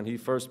 who when he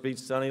first beat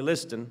Sonny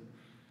Liston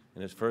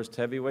in his first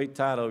heavyweight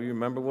title, you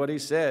remember what he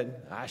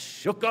said? I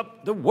shook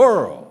up the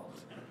world.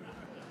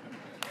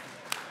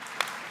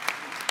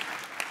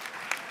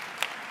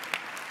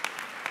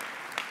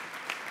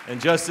 And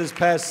just this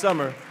past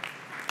summer,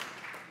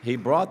 he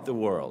brought the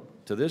world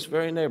to this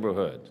very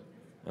neighborhood.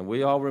 And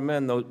we all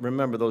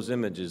remember those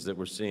images that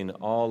were seen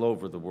all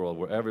over the world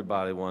where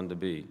everybody wanted to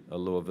be a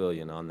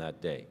Louisvillian on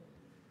that day.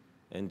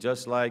 And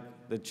just like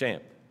the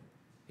champ,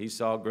 he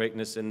saw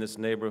greatness in this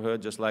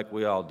neighborhood just like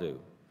we all do.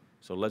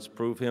 So let's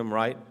prove him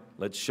right.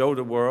 Let's show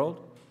the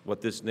world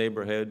what this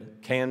neighborhood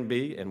can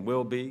be and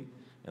will be.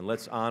 And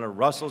let's honor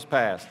Russell's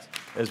past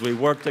as we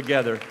work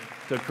together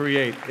to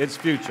create its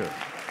future.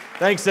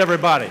 Thanks,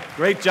 everybody.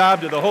 Great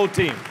job to the whole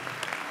team.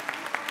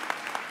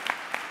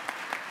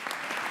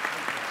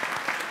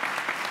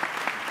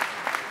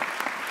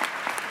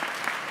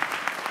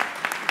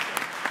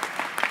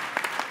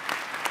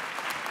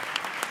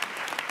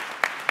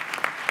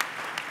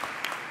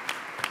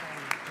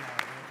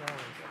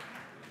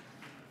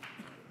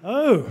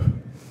 Oh,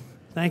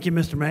 thank you,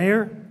 Mr.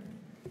 Mayor.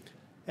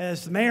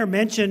 As the mayor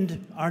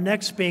mentioned, our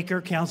next speaker,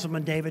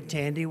 Councilman David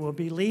Tandy, will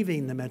be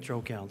leaving the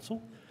Metro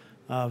Council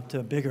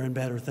to bigger and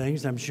better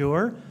things, I'm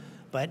sure.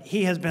 But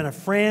he has been a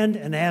friend,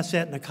 an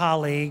asset, and a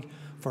colleague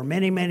for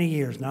many, many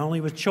years, not only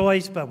with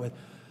Choice, but with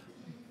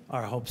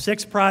our Hope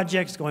 6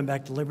 projects, going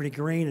back to Liberty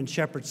Green and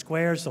Shepherd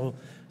Square. So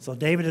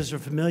David is a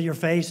familiar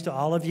face to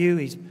all of you.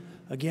 He's,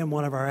 again,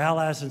 one of our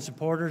allies and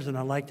supporters, and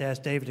I'd like to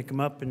ask David to come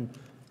up and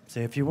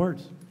say a few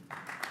words.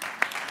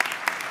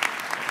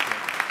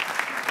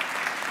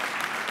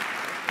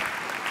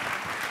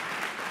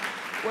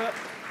 Well,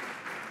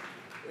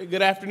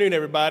 good afternoon,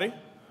 everybody.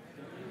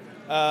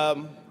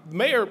 The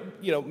mayor,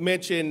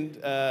 mentioned,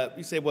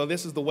 you said, well,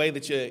 this is the way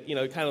that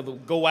you kind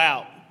of go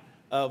out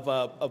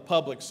of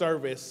public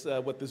service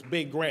with this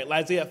big grant,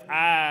 as if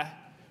I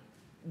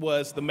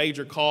was the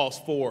major cause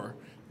for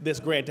this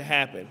grant to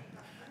happen.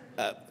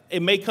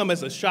 It may come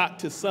as a shock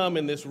to some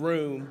in this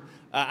room.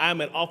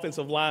 I'm an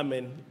offensive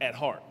lineman at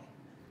heart,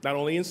 not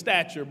only in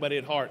stature, but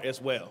at heart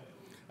as well.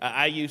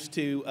 I used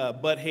to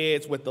butt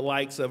heads with the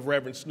likes of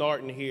Reverend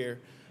Snarton here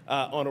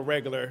on a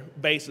regular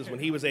basis when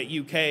he was at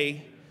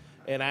UK,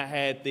 and I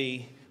had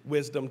the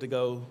wisdom to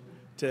go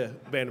to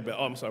Vanderbilt.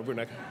 Oh, I'm sorry, we're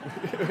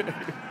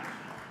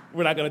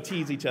not going to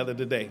tease each other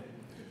today.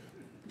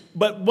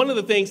 But one of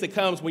the things that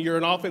comes when you're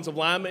an offensive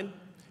lineman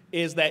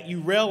is that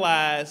you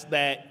realize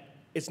that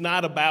it's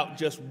not about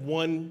just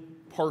one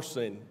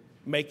person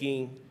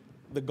making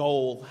the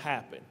goal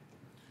happen.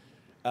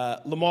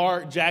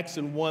 Lamar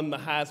Jackson won the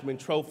Heisman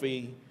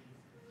Trophy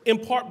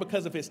in part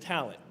because of his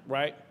talent,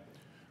 right?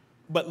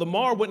 But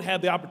Lamar wouldn't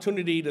have the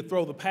opportunity to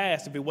throw the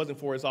pass if it wasn't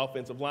for his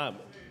offensive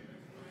lineman.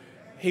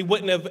 He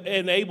wouldn't have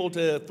been able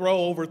to throw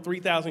over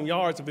 3,000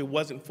 yards if it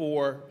wasn't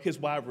for his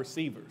wide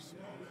receivers.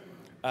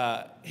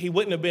 He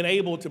wouldn't have been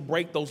able to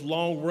break those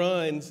long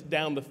runs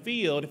down the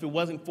field if it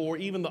wasn't for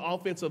even the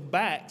offensive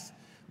backs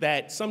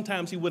that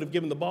sometimes he would have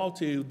given the ball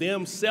to,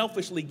 them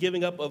selfishly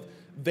giving up of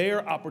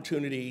their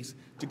opportunities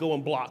to go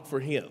and block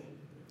for him.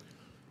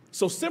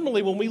 So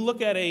similarly, when we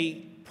look at a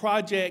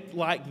project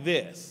like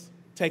this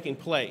taking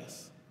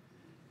place,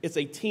 it's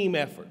a team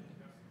effort,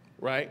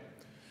 right?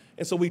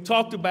 And so we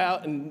talked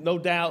about, and no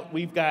doubt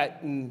we've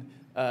gotten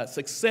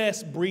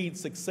success breeds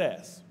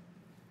success.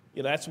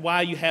 That's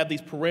why you have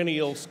these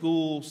perennial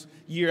schools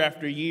year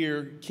after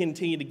year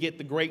continue to get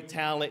the great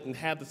talent and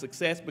have the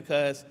success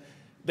because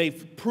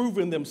they've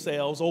proven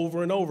themselves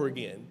over and over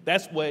again.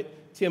 That's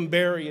what Tim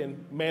Berry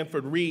and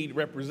Manfred Reed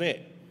represent.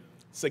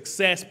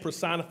 Success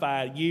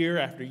personified year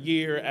after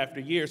year after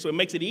year. So it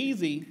makes it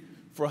easy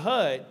for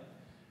HUD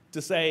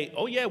to say,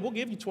 oh yeah, we'll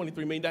give you $23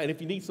 million. And if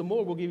you need some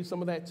more, we'll give you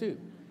some of that too.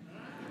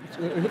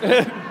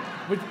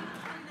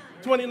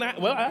 29.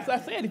 Well, as I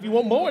said, if you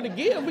want more to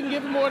give, we can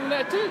give you more than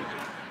that too.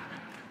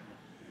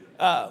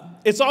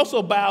 It's also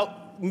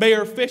about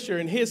Mayor Fisher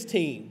and his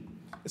team.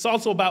 It's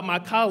also about my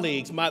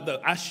colleagues.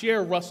 I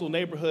share Russell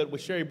neighborhood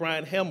with Sherry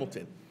Bryan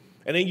Hamilton.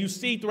 And then you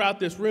see throughout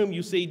this room,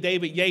 you see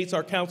David Yates,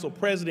 our council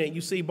president.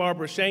 You see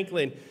Barbara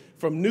Shanklin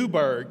from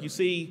Newburgh. You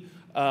see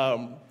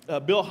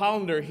Bill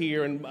Hollander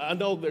here. And I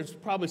know there's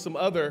probably some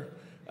other,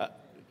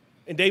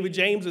 and David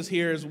James is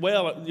here as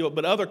well,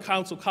 but other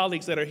council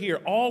colleagues that are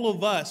here. All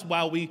of us,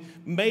 while we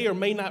may or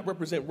may not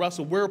represent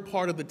Russell, we're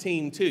part of the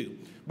team too,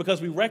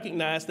 because we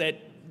recognize that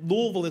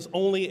Louisville is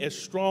only as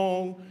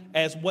strong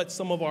as what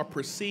some of our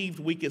perceived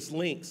weakest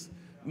links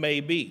may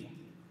be.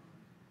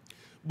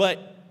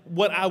 But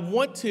what I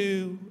want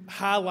to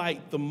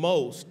highlight the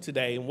most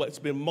today and what's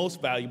been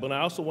most valuable, and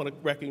I also want to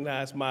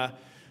recognize my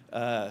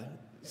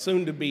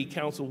soon-to-be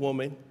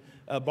councilwoman,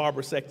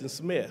 Barbara Sexton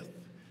Smith.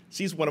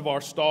 She's one of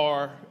our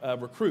star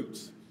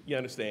recruits, you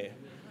understand.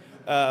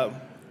 But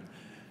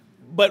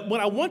what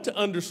I want to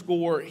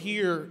underscore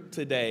here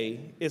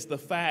today is the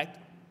fact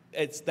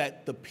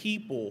that the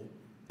people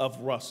of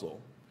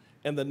Russell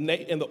and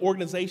the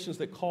organizations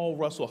that call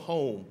Russell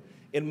home,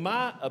 in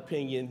my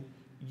opinion,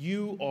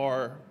 you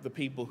are the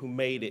people who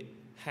made it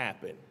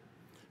happen.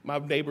 My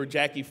neighbor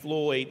Jackie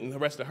Floyd and the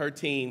rest of her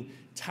team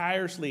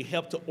tirelessly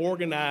helped to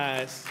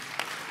organize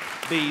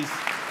these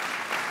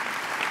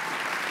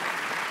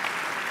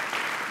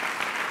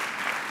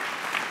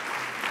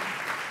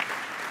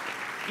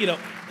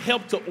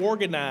helped to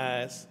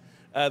organize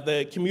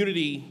the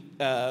community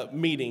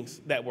meetings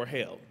that were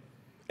held.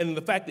 And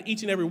the fact that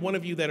each and every one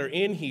of you that are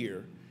in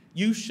here,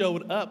 you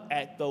showed up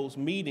at those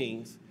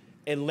meetings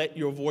and let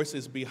your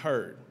voices be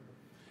heard.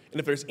 And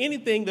if there's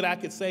anything that I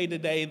could say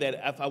today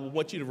that I would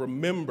want you to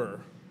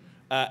remember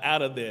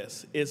out of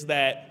this, is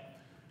that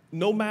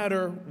no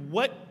matter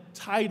what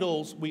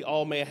titles we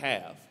all may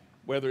have,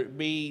 whether it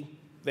be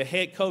the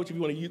head coach, if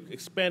you want to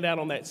expand out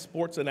on that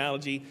sports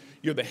analogy,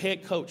 you're the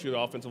head coach, you're the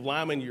offensive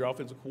lineman, you're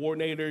offensive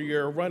coordinator,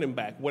 you're a running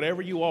back,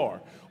 whatever you are.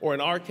 Or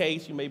in our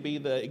case, you may be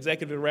the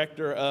executive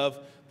director of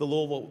the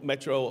Louisville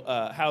Metro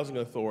Housing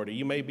Authority.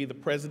 You may be the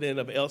president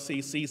of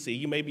LCCC.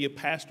 You may be a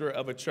pastor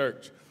of a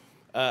church.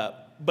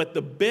 But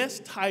the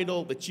best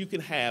title that you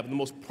can have, the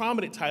most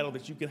prominent title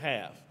that you can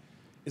have,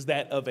 is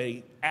that of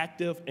an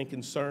active and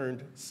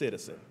concerned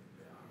citizen.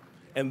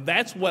 And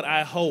that's what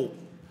I hope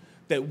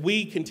that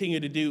we continue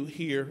to do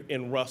here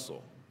in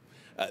Russell.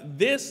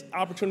 This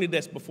opportunity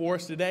that's before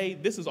us today,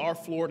 this is our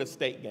Florida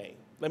State game.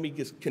 Let me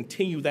just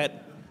continue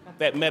that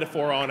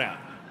metaphor on out,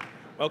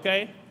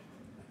 okay?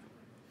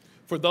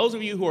 For those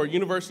of you who are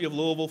University of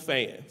Louisville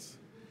fans,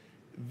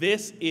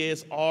 this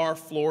is our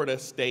Florida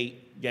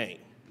State game.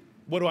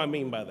 What do I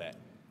mean by that?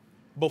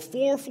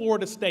 Before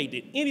Florida State,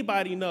 did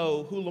anybody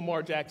know who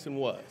Lamar Jackson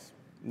was?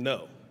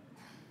 No.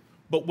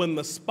 But when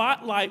the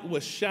spotlight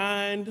was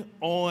shined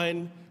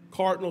on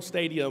Cardinal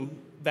Stadium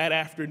that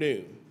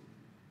afternoon,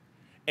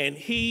 and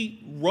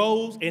he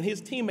rose, and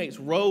his teammates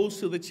rose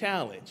to the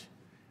challenge,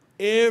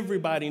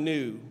 everybody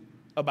knew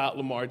about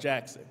Lamar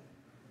Jackson.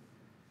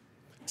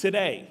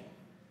 Today,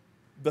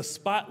 the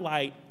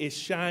spotlight is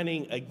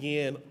shining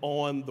again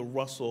on the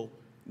Russell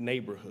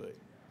neighborhood.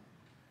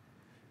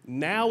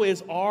 Now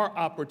is our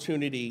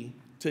opportunity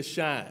to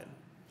shine.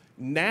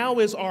 Now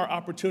is our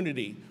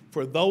opportunity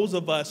for those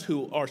of us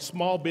who are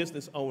small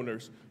business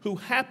owners, who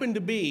happen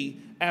to be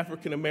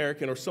African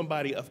American or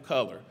somebody of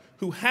color,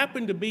 who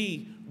happen to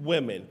be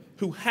women,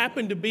 who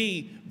happen to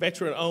be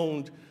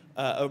veteran-owned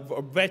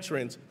or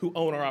veterans who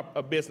own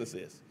our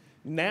businesses.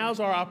 Now's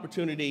our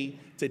opportunity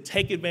to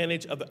take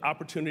advantage of the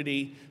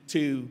opportunity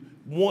to,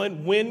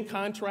 one, win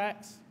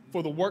contracts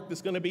for the work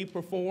that's going to be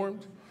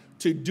performed,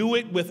 to do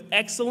it with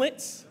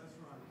excellence,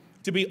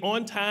 to be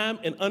on time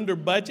and under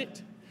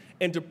budget,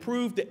 and to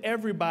prove to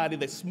everybody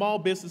that small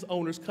business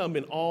owners come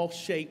in all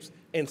shapes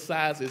and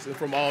sizes and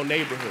from all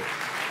neighborhoods.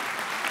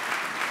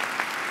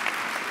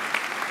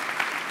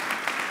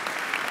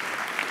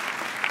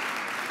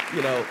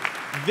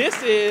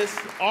 This is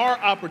our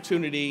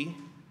opportunity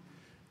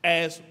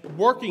as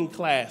working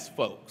class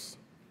folks,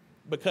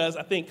 because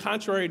I think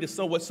contrary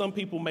to what some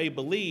people may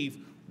believe,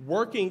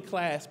 working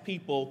class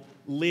people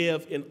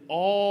live in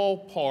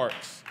all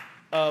parts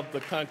of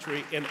the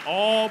country, in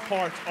all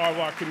parts of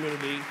our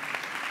community,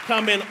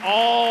 come in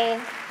all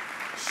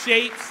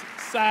shapes,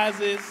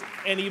 sizes,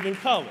 and even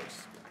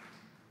colors.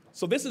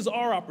 So this is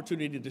our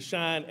opportunity to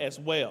shine as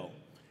well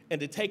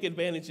and to take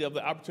advantage of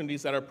the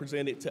opportunities that are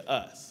presented to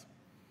us.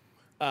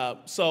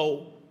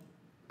 So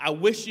I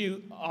wish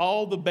you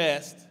all the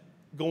best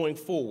going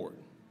forward.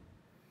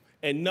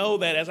 And know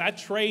that as I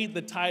trade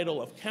the title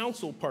of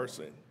council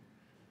person,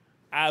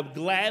 I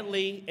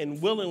gladly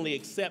and willingly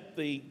accept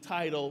the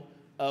title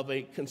of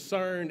a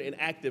concerned and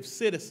active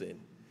citizen,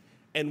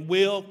 and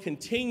will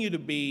continue to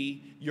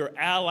be your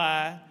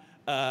ally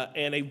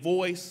and a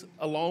voice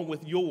along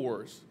with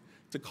yours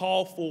to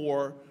call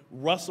for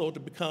Russell to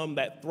become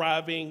that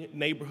thriving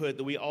neighborhood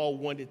that we all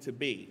want it to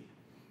be,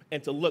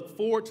 and to look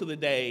forward to the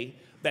day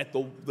that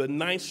the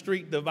 9th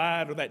Street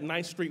divide or that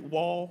 9th Street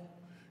wall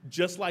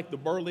just like the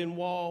Berlin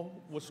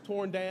Wall was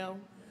torn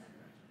down,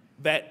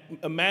 that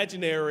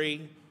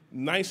imaginary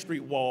 9th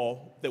Street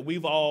wall that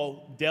we've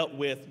all dealt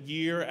with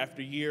year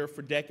after year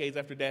for decades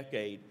after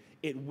decade,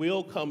 it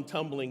will come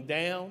tumbling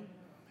down,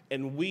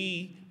 and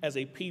we as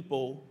a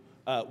people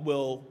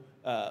will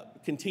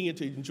continue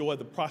to enjoy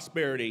the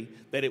prosperity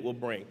that it will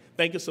bring.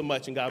 Thank you so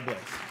much, and God bless.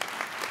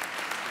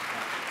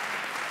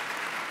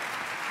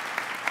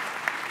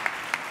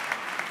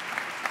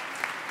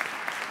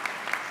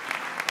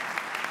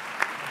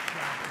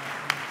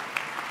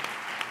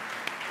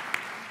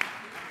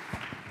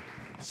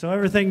 So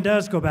everything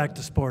does go back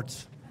to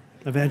sports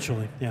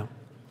eventually, yeah.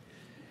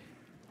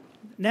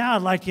 Now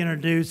I'd like to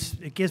introduce,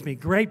 it gives me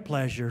great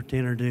pleasure to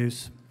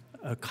introduce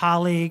a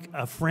colleague,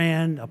 a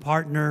friend, a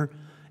partner,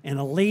 and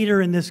a leader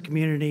in this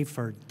community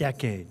for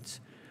decades,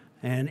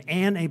 and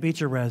a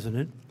Beecher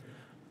resident,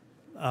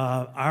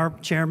 our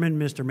chairman,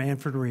 Mr.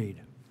 Manfred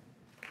Reed.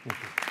 Thank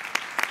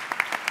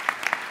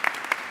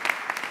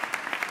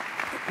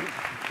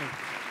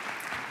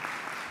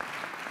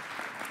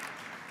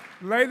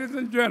you. Ladies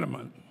and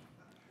gentlemen,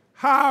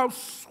 how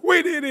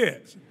sweet it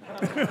is.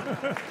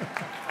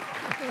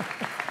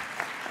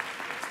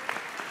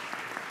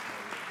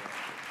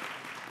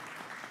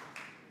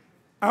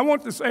 I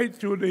want to say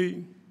to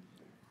the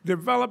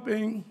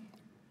developing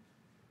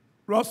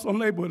Russell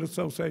Neighborhood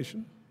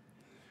Association,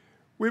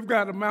 we've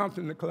got a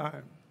mountain to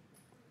climb.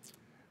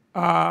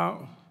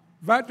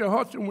 Vice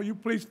Hudson, will you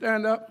please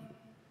stand up?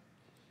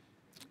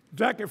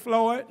 Jackie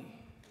Floyd,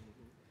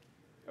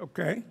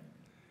 okay.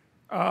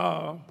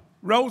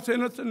 Rose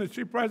Henderson, is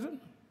she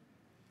present?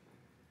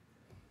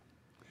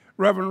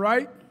 Reverend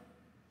Wright.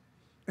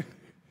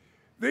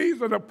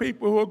 These are the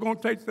people who are going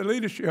to take the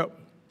leadership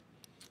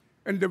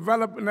in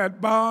developing that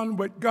bond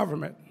with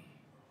government,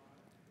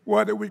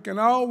 whether we can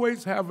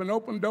always have an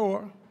open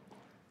door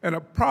and a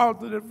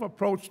positive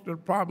approach to the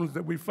problems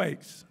that we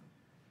face.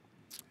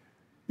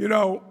 You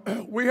know,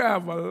 we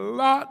have a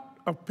lot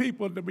of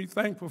people to be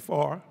thankful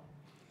for,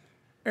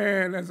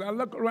 and as I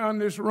look around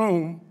this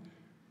room,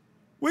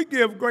 we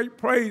give great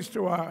praise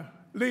to our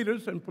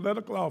leaders in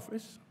political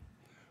office,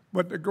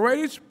 but the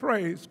greatest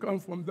praise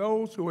comes from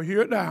those who are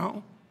here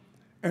now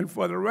and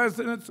for the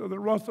residents of the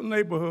Russell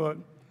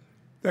neighborhood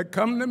that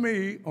come to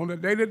me on a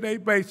day-to-day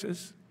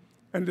basis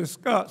and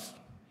discuss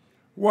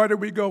where do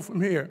we go from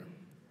here.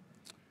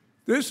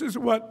 This is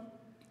what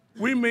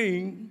we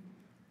mean,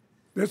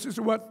 this is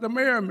what the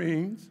mayor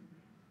means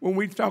when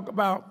we talk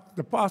about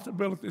the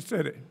possibility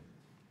city.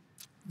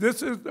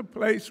 This is the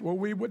place where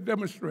we would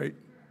demonstrate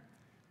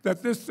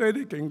that this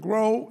city can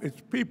grow,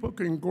 its people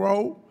can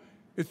grow,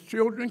 its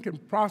children can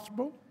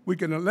prosper, we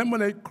can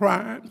eliminate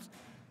crimes,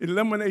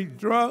 eliminate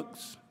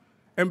drugs,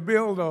 and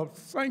build a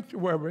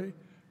sanctuary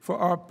for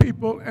our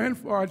people and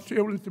for our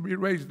children to be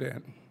raised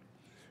in.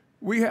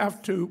 We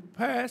have to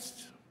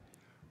pass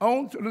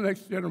on to the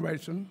next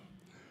generation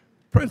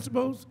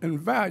principles and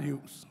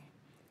values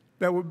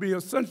that will be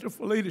essential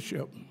for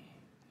leadership.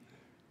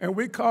 And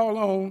we call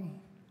on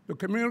the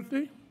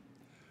community,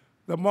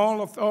 the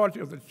moral authority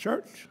of the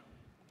church,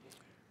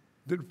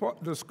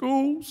 the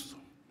schools,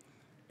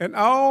 and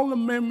all the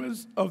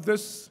members of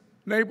this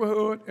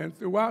neighborhood and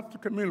throughout the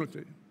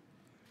community.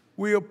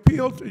 We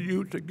appeal to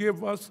you to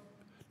give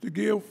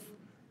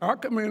our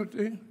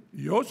community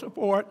your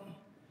support,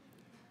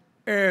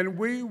 and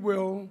we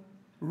will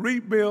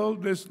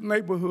rebuild this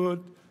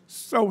neighborhood,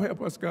 so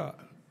help us God.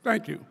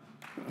 Thank you.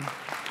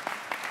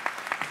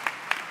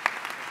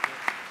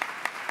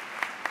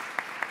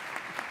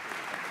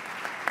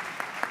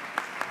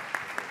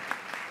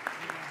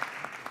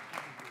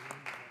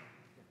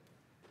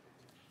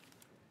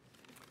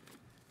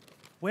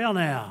 Well,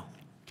 now,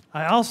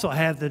 I also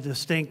have the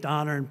distinct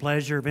honor and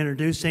pleasure of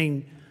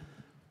introducing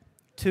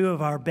two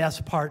of our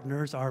best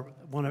partners,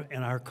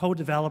 and our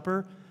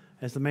co-developer,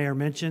 as the mayor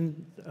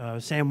mentioned,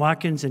 Sam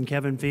Watkins and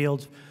Kevin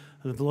Fields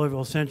of the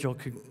Louisville Central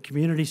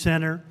Community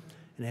Center.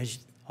 And as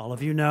all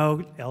of you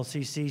know,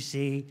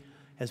 LCCC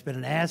has been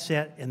an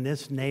asset in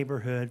this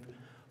neighborhood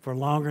for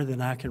longer than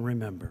I can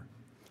remember.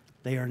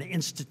 They are an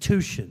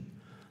institution.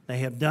 They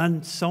have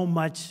done so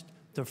much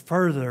to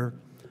further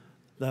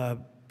the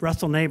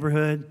Russell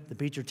neighborhood, the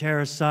Beecher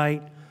Terrace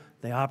site.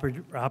 They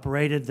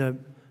operated the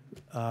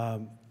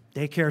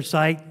daycare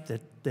site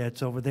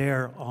that's over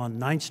there on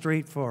 9th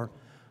Street for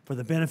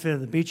the benefit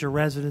of the Beecher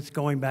residents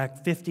going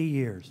back 50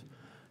 years.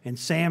 And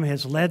Sam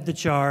has led the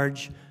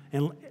charge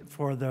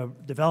for the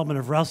development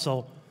of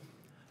Russell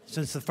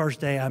since the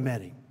first day I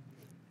met him.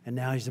 And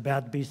now he's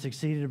about to be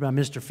succeeded by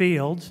Mr.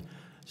 Fields,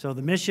 so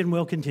the mission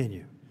will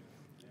continue.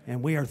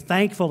 And we are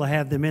thankful to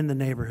have them in the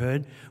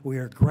neighborhood. We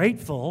are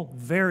grateful,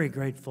 very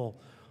grateful,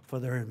 for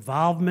their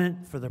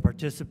involvement, for their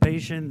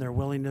participation, their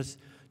willingness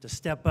to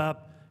step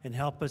up and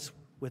help us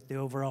with the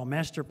overall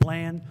master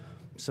plan.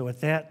 So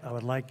with that, I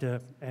would like to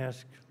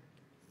ask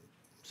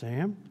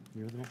Sam.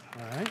 You're the one.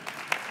 All right.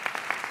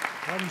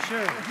 Wasn't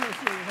sure.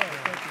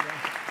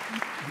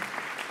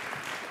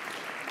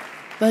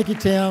 Thank you,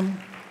 Tim.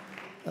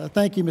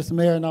 Thank you, Mr.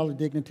 Mayor, and all the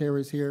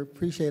dignitaries here.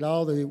 Appreciate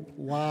all the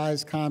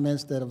wise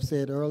comments that I've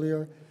said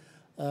earlier.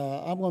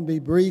 I'm going to be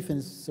brief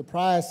and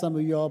surprise some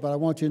of you all, but I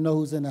want you to know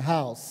who's in the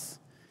house.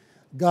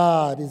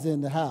 God is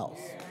in the house.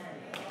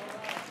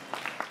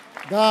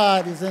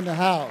 God is in the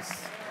house.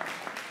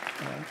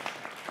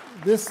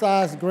 This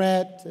size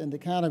grant and the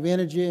kind of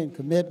energy and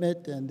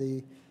commitment and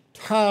the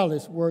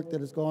tireless work that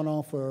has gone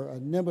on for a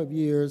number of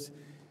years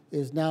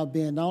is now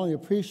being not only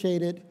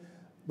appreciated,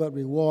 but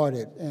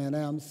rewarded. And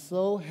I'm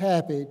so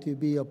happy to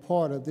be a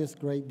part of this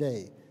great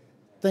day.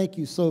 Thank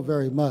you so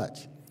very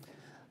much.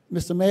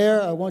 Mr.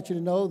 Mayor, I want you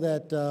to know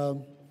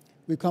that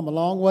we've come a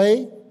long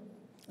way.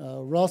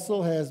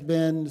 Russell has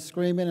been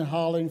screaming and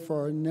hollering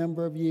for a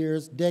number of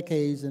years,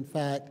 decades in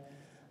fact,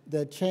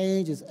 that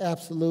change is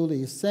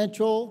absolutely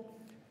essential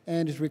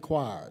and is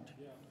required.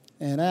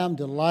 And I'm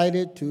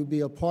delighted to be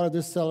a part of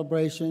this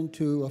celebration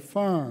to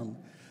affirm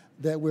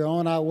that we're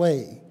on our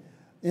way.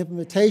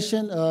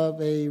 Implementation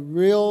of a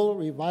real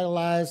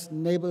revitalized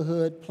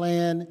neighborhood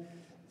plan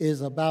is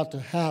about to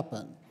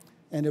happen,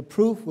 and the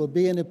proof will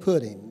be in the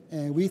pudding.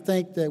 And we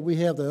think that we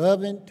have the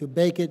oven to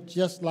bake it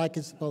just like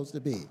it's supposed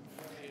to be.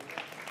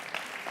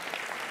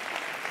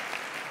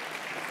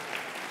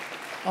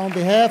 On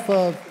behalf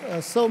of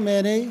so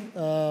many,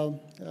 the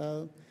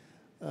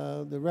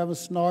Reverend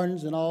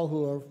Snardens and all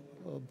who are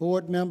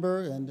board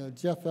member, and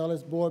Jeff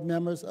Ellis, board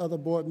members, other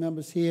board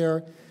members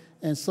here,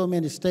 and so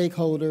many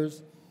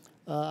stakeholders,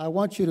 I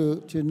want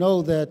you to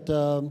know that,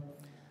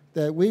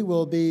 that we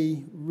will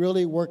be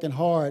really working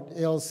hard,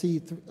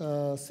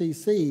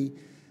 LCCC,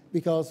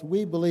 because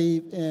we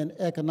believe in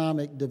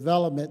economic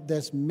development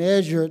that's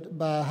measured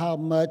by how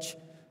much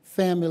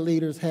family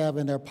leaders have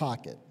in their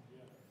pocket.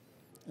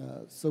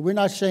 So we're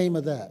not ashamed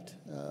of that.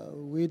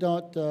 We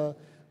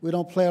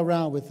don't play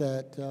around with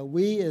that.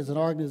 We as an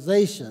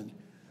organization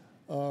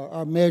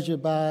are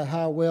measured by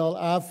how well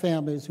our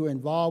families who are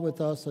involved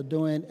with us are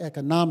doing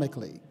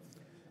economically.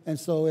 And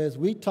so as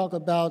we talk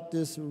about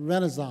this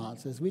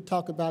renaissance, as we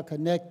talk about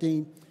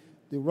connecting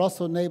the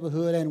Russell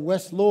neighborhood and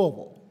West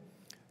Louisville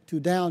to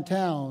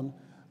downtown,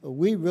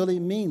 we really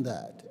mean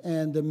that.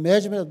 And the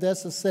measurement of that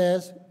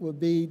success will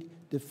be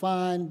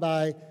defined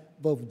by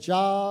both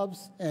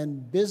jobs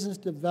and business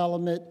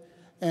development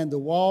and the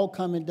wall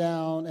coming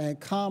down and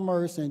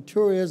commerce and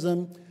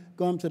tourism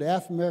going to the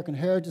African American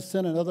Heritage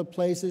Center and other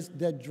places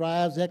that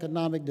drives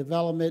economic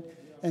development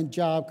and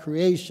job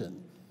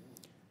creation.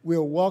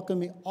 We're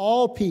welcoming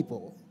all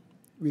people,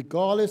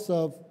 regardless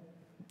of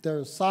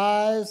their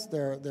size,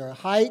 their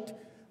height,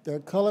 their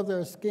color of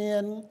their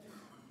skin,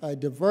 a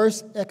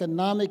diverse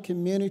economic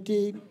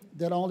community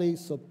that only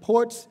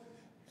supports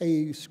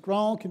a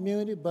strong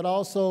community, but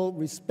also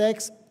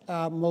respects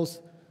our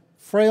most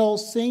frail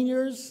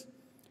seniors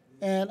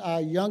and our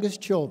youngest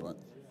children.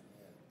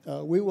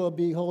 We will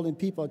be holding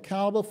people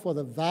accountable for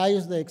the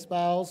values they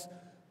espouse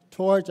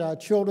towards our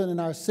children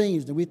and our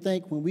seniors. And we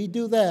think when we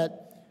do that,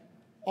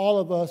 all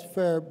of us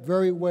fare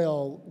very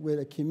well with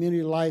a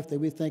community life that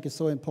we think is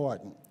so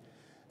important.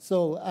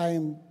 So I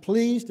am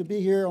pleased to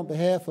be here on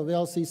behalf of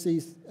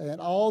LCC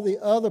and all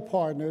the other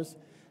partners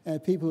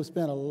and people who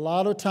spent a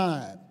lot of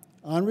time,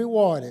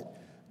 unrewarded,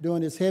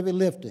 doing this heavy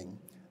lifting.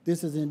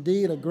 This is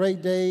indeed a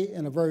great day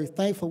and a very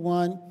thankful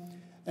one,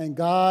 and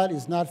God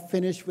is not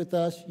finished with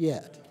us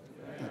yet.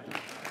 You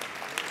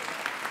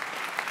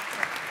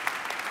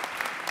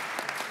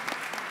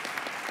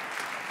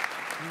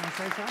want to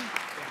say something?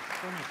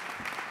 Go ahead.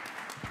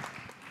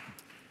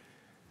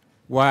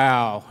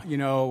 Wow, you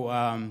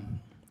know,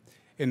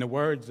 in the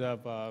words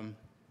of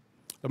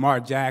Lamar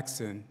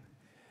Jackson,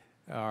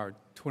 our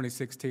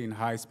 2016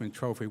 Heisman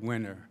Trophy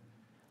winner,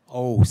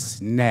 oh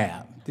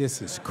snap,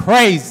 this is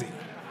crazy.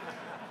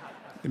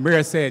 The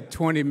mayor said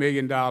 $20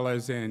 million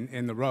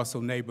in the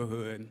Russell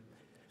neighborhood,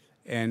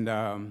 and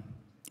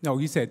no,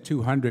 he said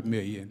 $200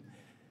 million.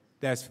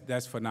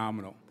 That's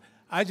phenomenal.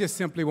 I just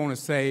simply want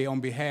to say on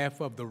behalf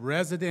of the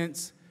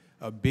residents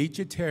of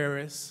Beecher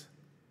Terrace,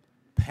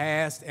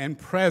 past and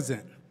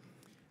present,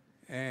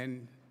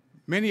 and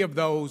many of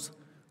those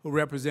who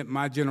represent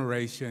my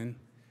generation.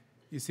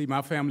 You see,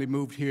 my family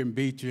moved here in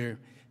Beecher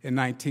in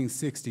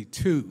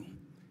 1962,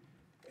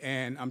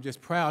 and I'm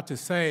just proud to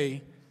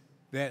say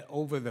that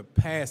over the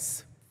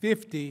past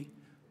 50+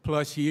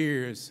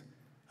 years,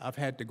 I've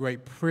had the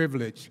great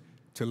privilege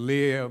to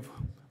live,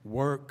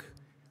 work,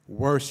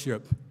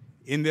 worship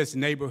in this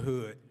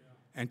neighborhood,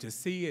 and to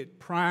see it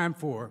primed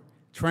for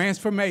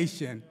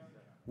transformation.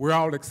 We're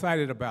all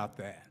excited about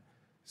that.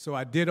 So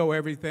I ditto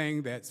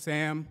everything that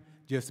Sam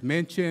just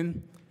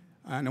mentioned,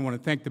 and I want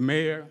to thank the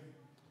mayor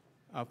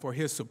for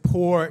his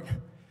support,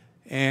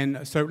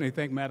 and certainly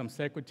thank Madam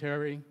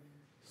Secretary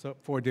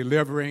for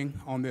delivering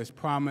on this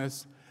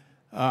promise.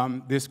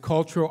 This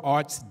cultural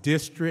arts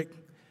district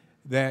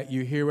that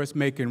you hear us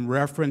making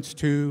reference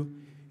to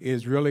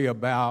is really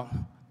about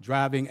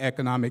driving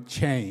economic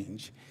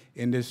change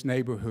in this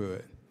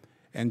neighborhood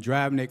and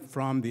driving it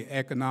from the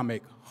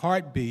economic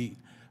heartbeat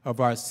of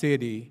our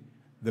city,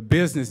 the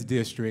business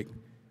district,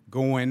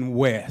 going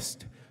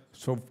west.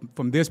 So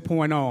from this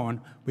point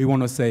on, we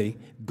want to say,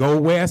 go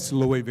west,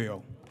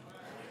 Louisville.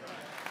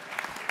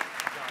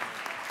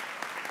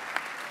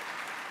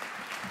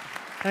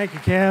 Thank you,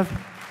 Kev.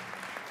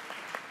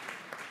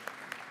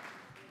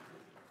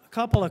 A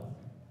couple of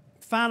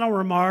final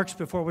remarks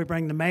before we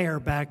bring the mayor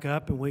back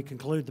up and we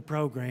conclude the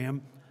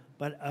program.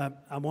 But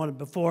I wanted,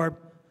 before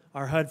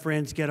our HUD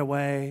friends get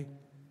away,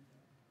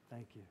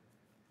 thank you.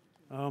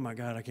 Oh my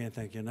God, I can't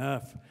thank you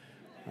enough.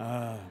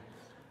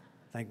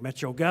 Thank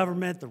Metro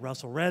government, the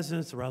Russell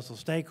residents, the Russell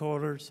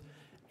stakeholders,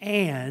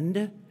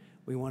 and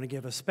we want to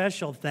give a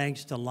special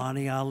thanks to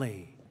Lonnie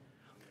Ali.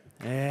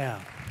 Yeah.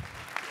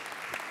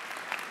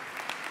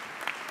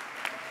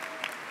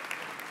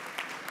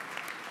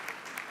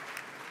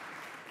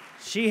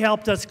 She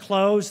helped us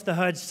close the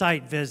HUD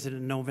site visit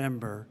in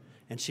November,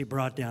 and she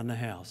brought down the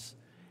house.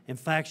 In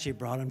fact, she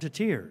brought them to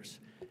tears.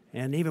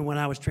 And even when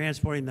I was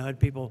transporting the HUD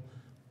people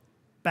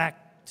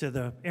back to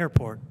the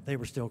airport, they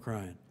were still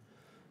crying.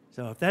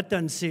 So if that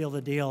doesn't seal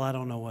the deal, I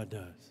don't know what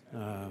does.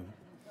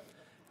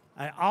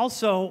 I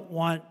also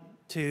want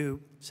to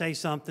say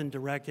something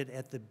directed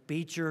at the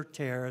Beecher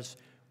Terrace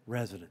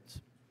residents.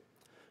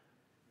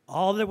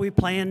 All that we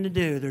plan to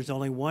do, there's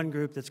only one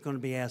group that's going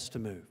to be asked to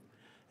move,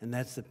 and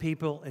that's the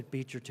people at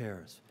Beecher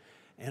Terrace.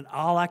 And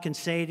all I can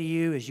say to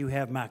you is you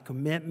have my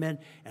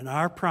commitment and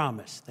our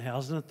promise, the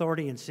Housing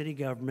Authority and city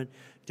government,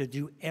 to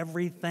do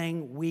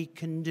everything we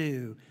can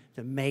do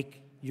to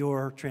make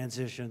your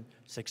transition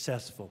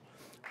successful.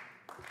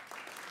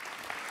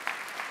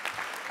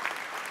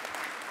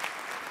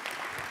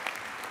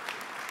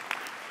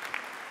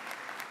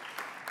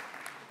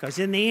 Because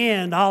in the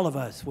end, all of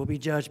us will be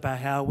judged by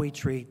how we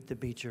treat the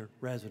Beecher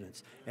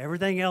residents.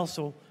 Everything else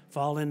will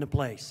fall into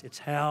place. It's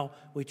how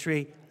we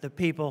treat the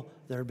people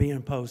that are being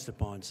imposed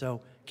upon.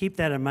 So keep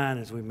that in mind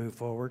as we move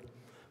forward.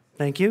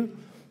 Thank you.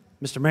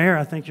 Mr. Mayor,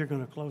 I think you're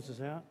going to close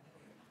us out.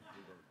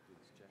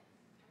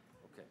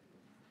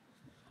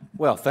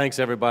 Well, thanks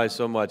everybody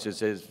so much.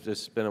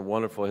 It's been a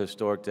wonderful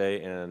historic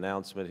day and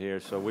announcement here.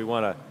 So we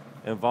want to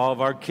involve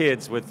our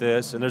kids with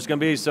this, and there's going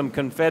to be some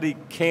confetti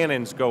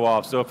cannons go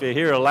off. So if you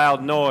hear a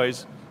loud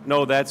noise,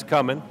 know that's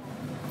coming.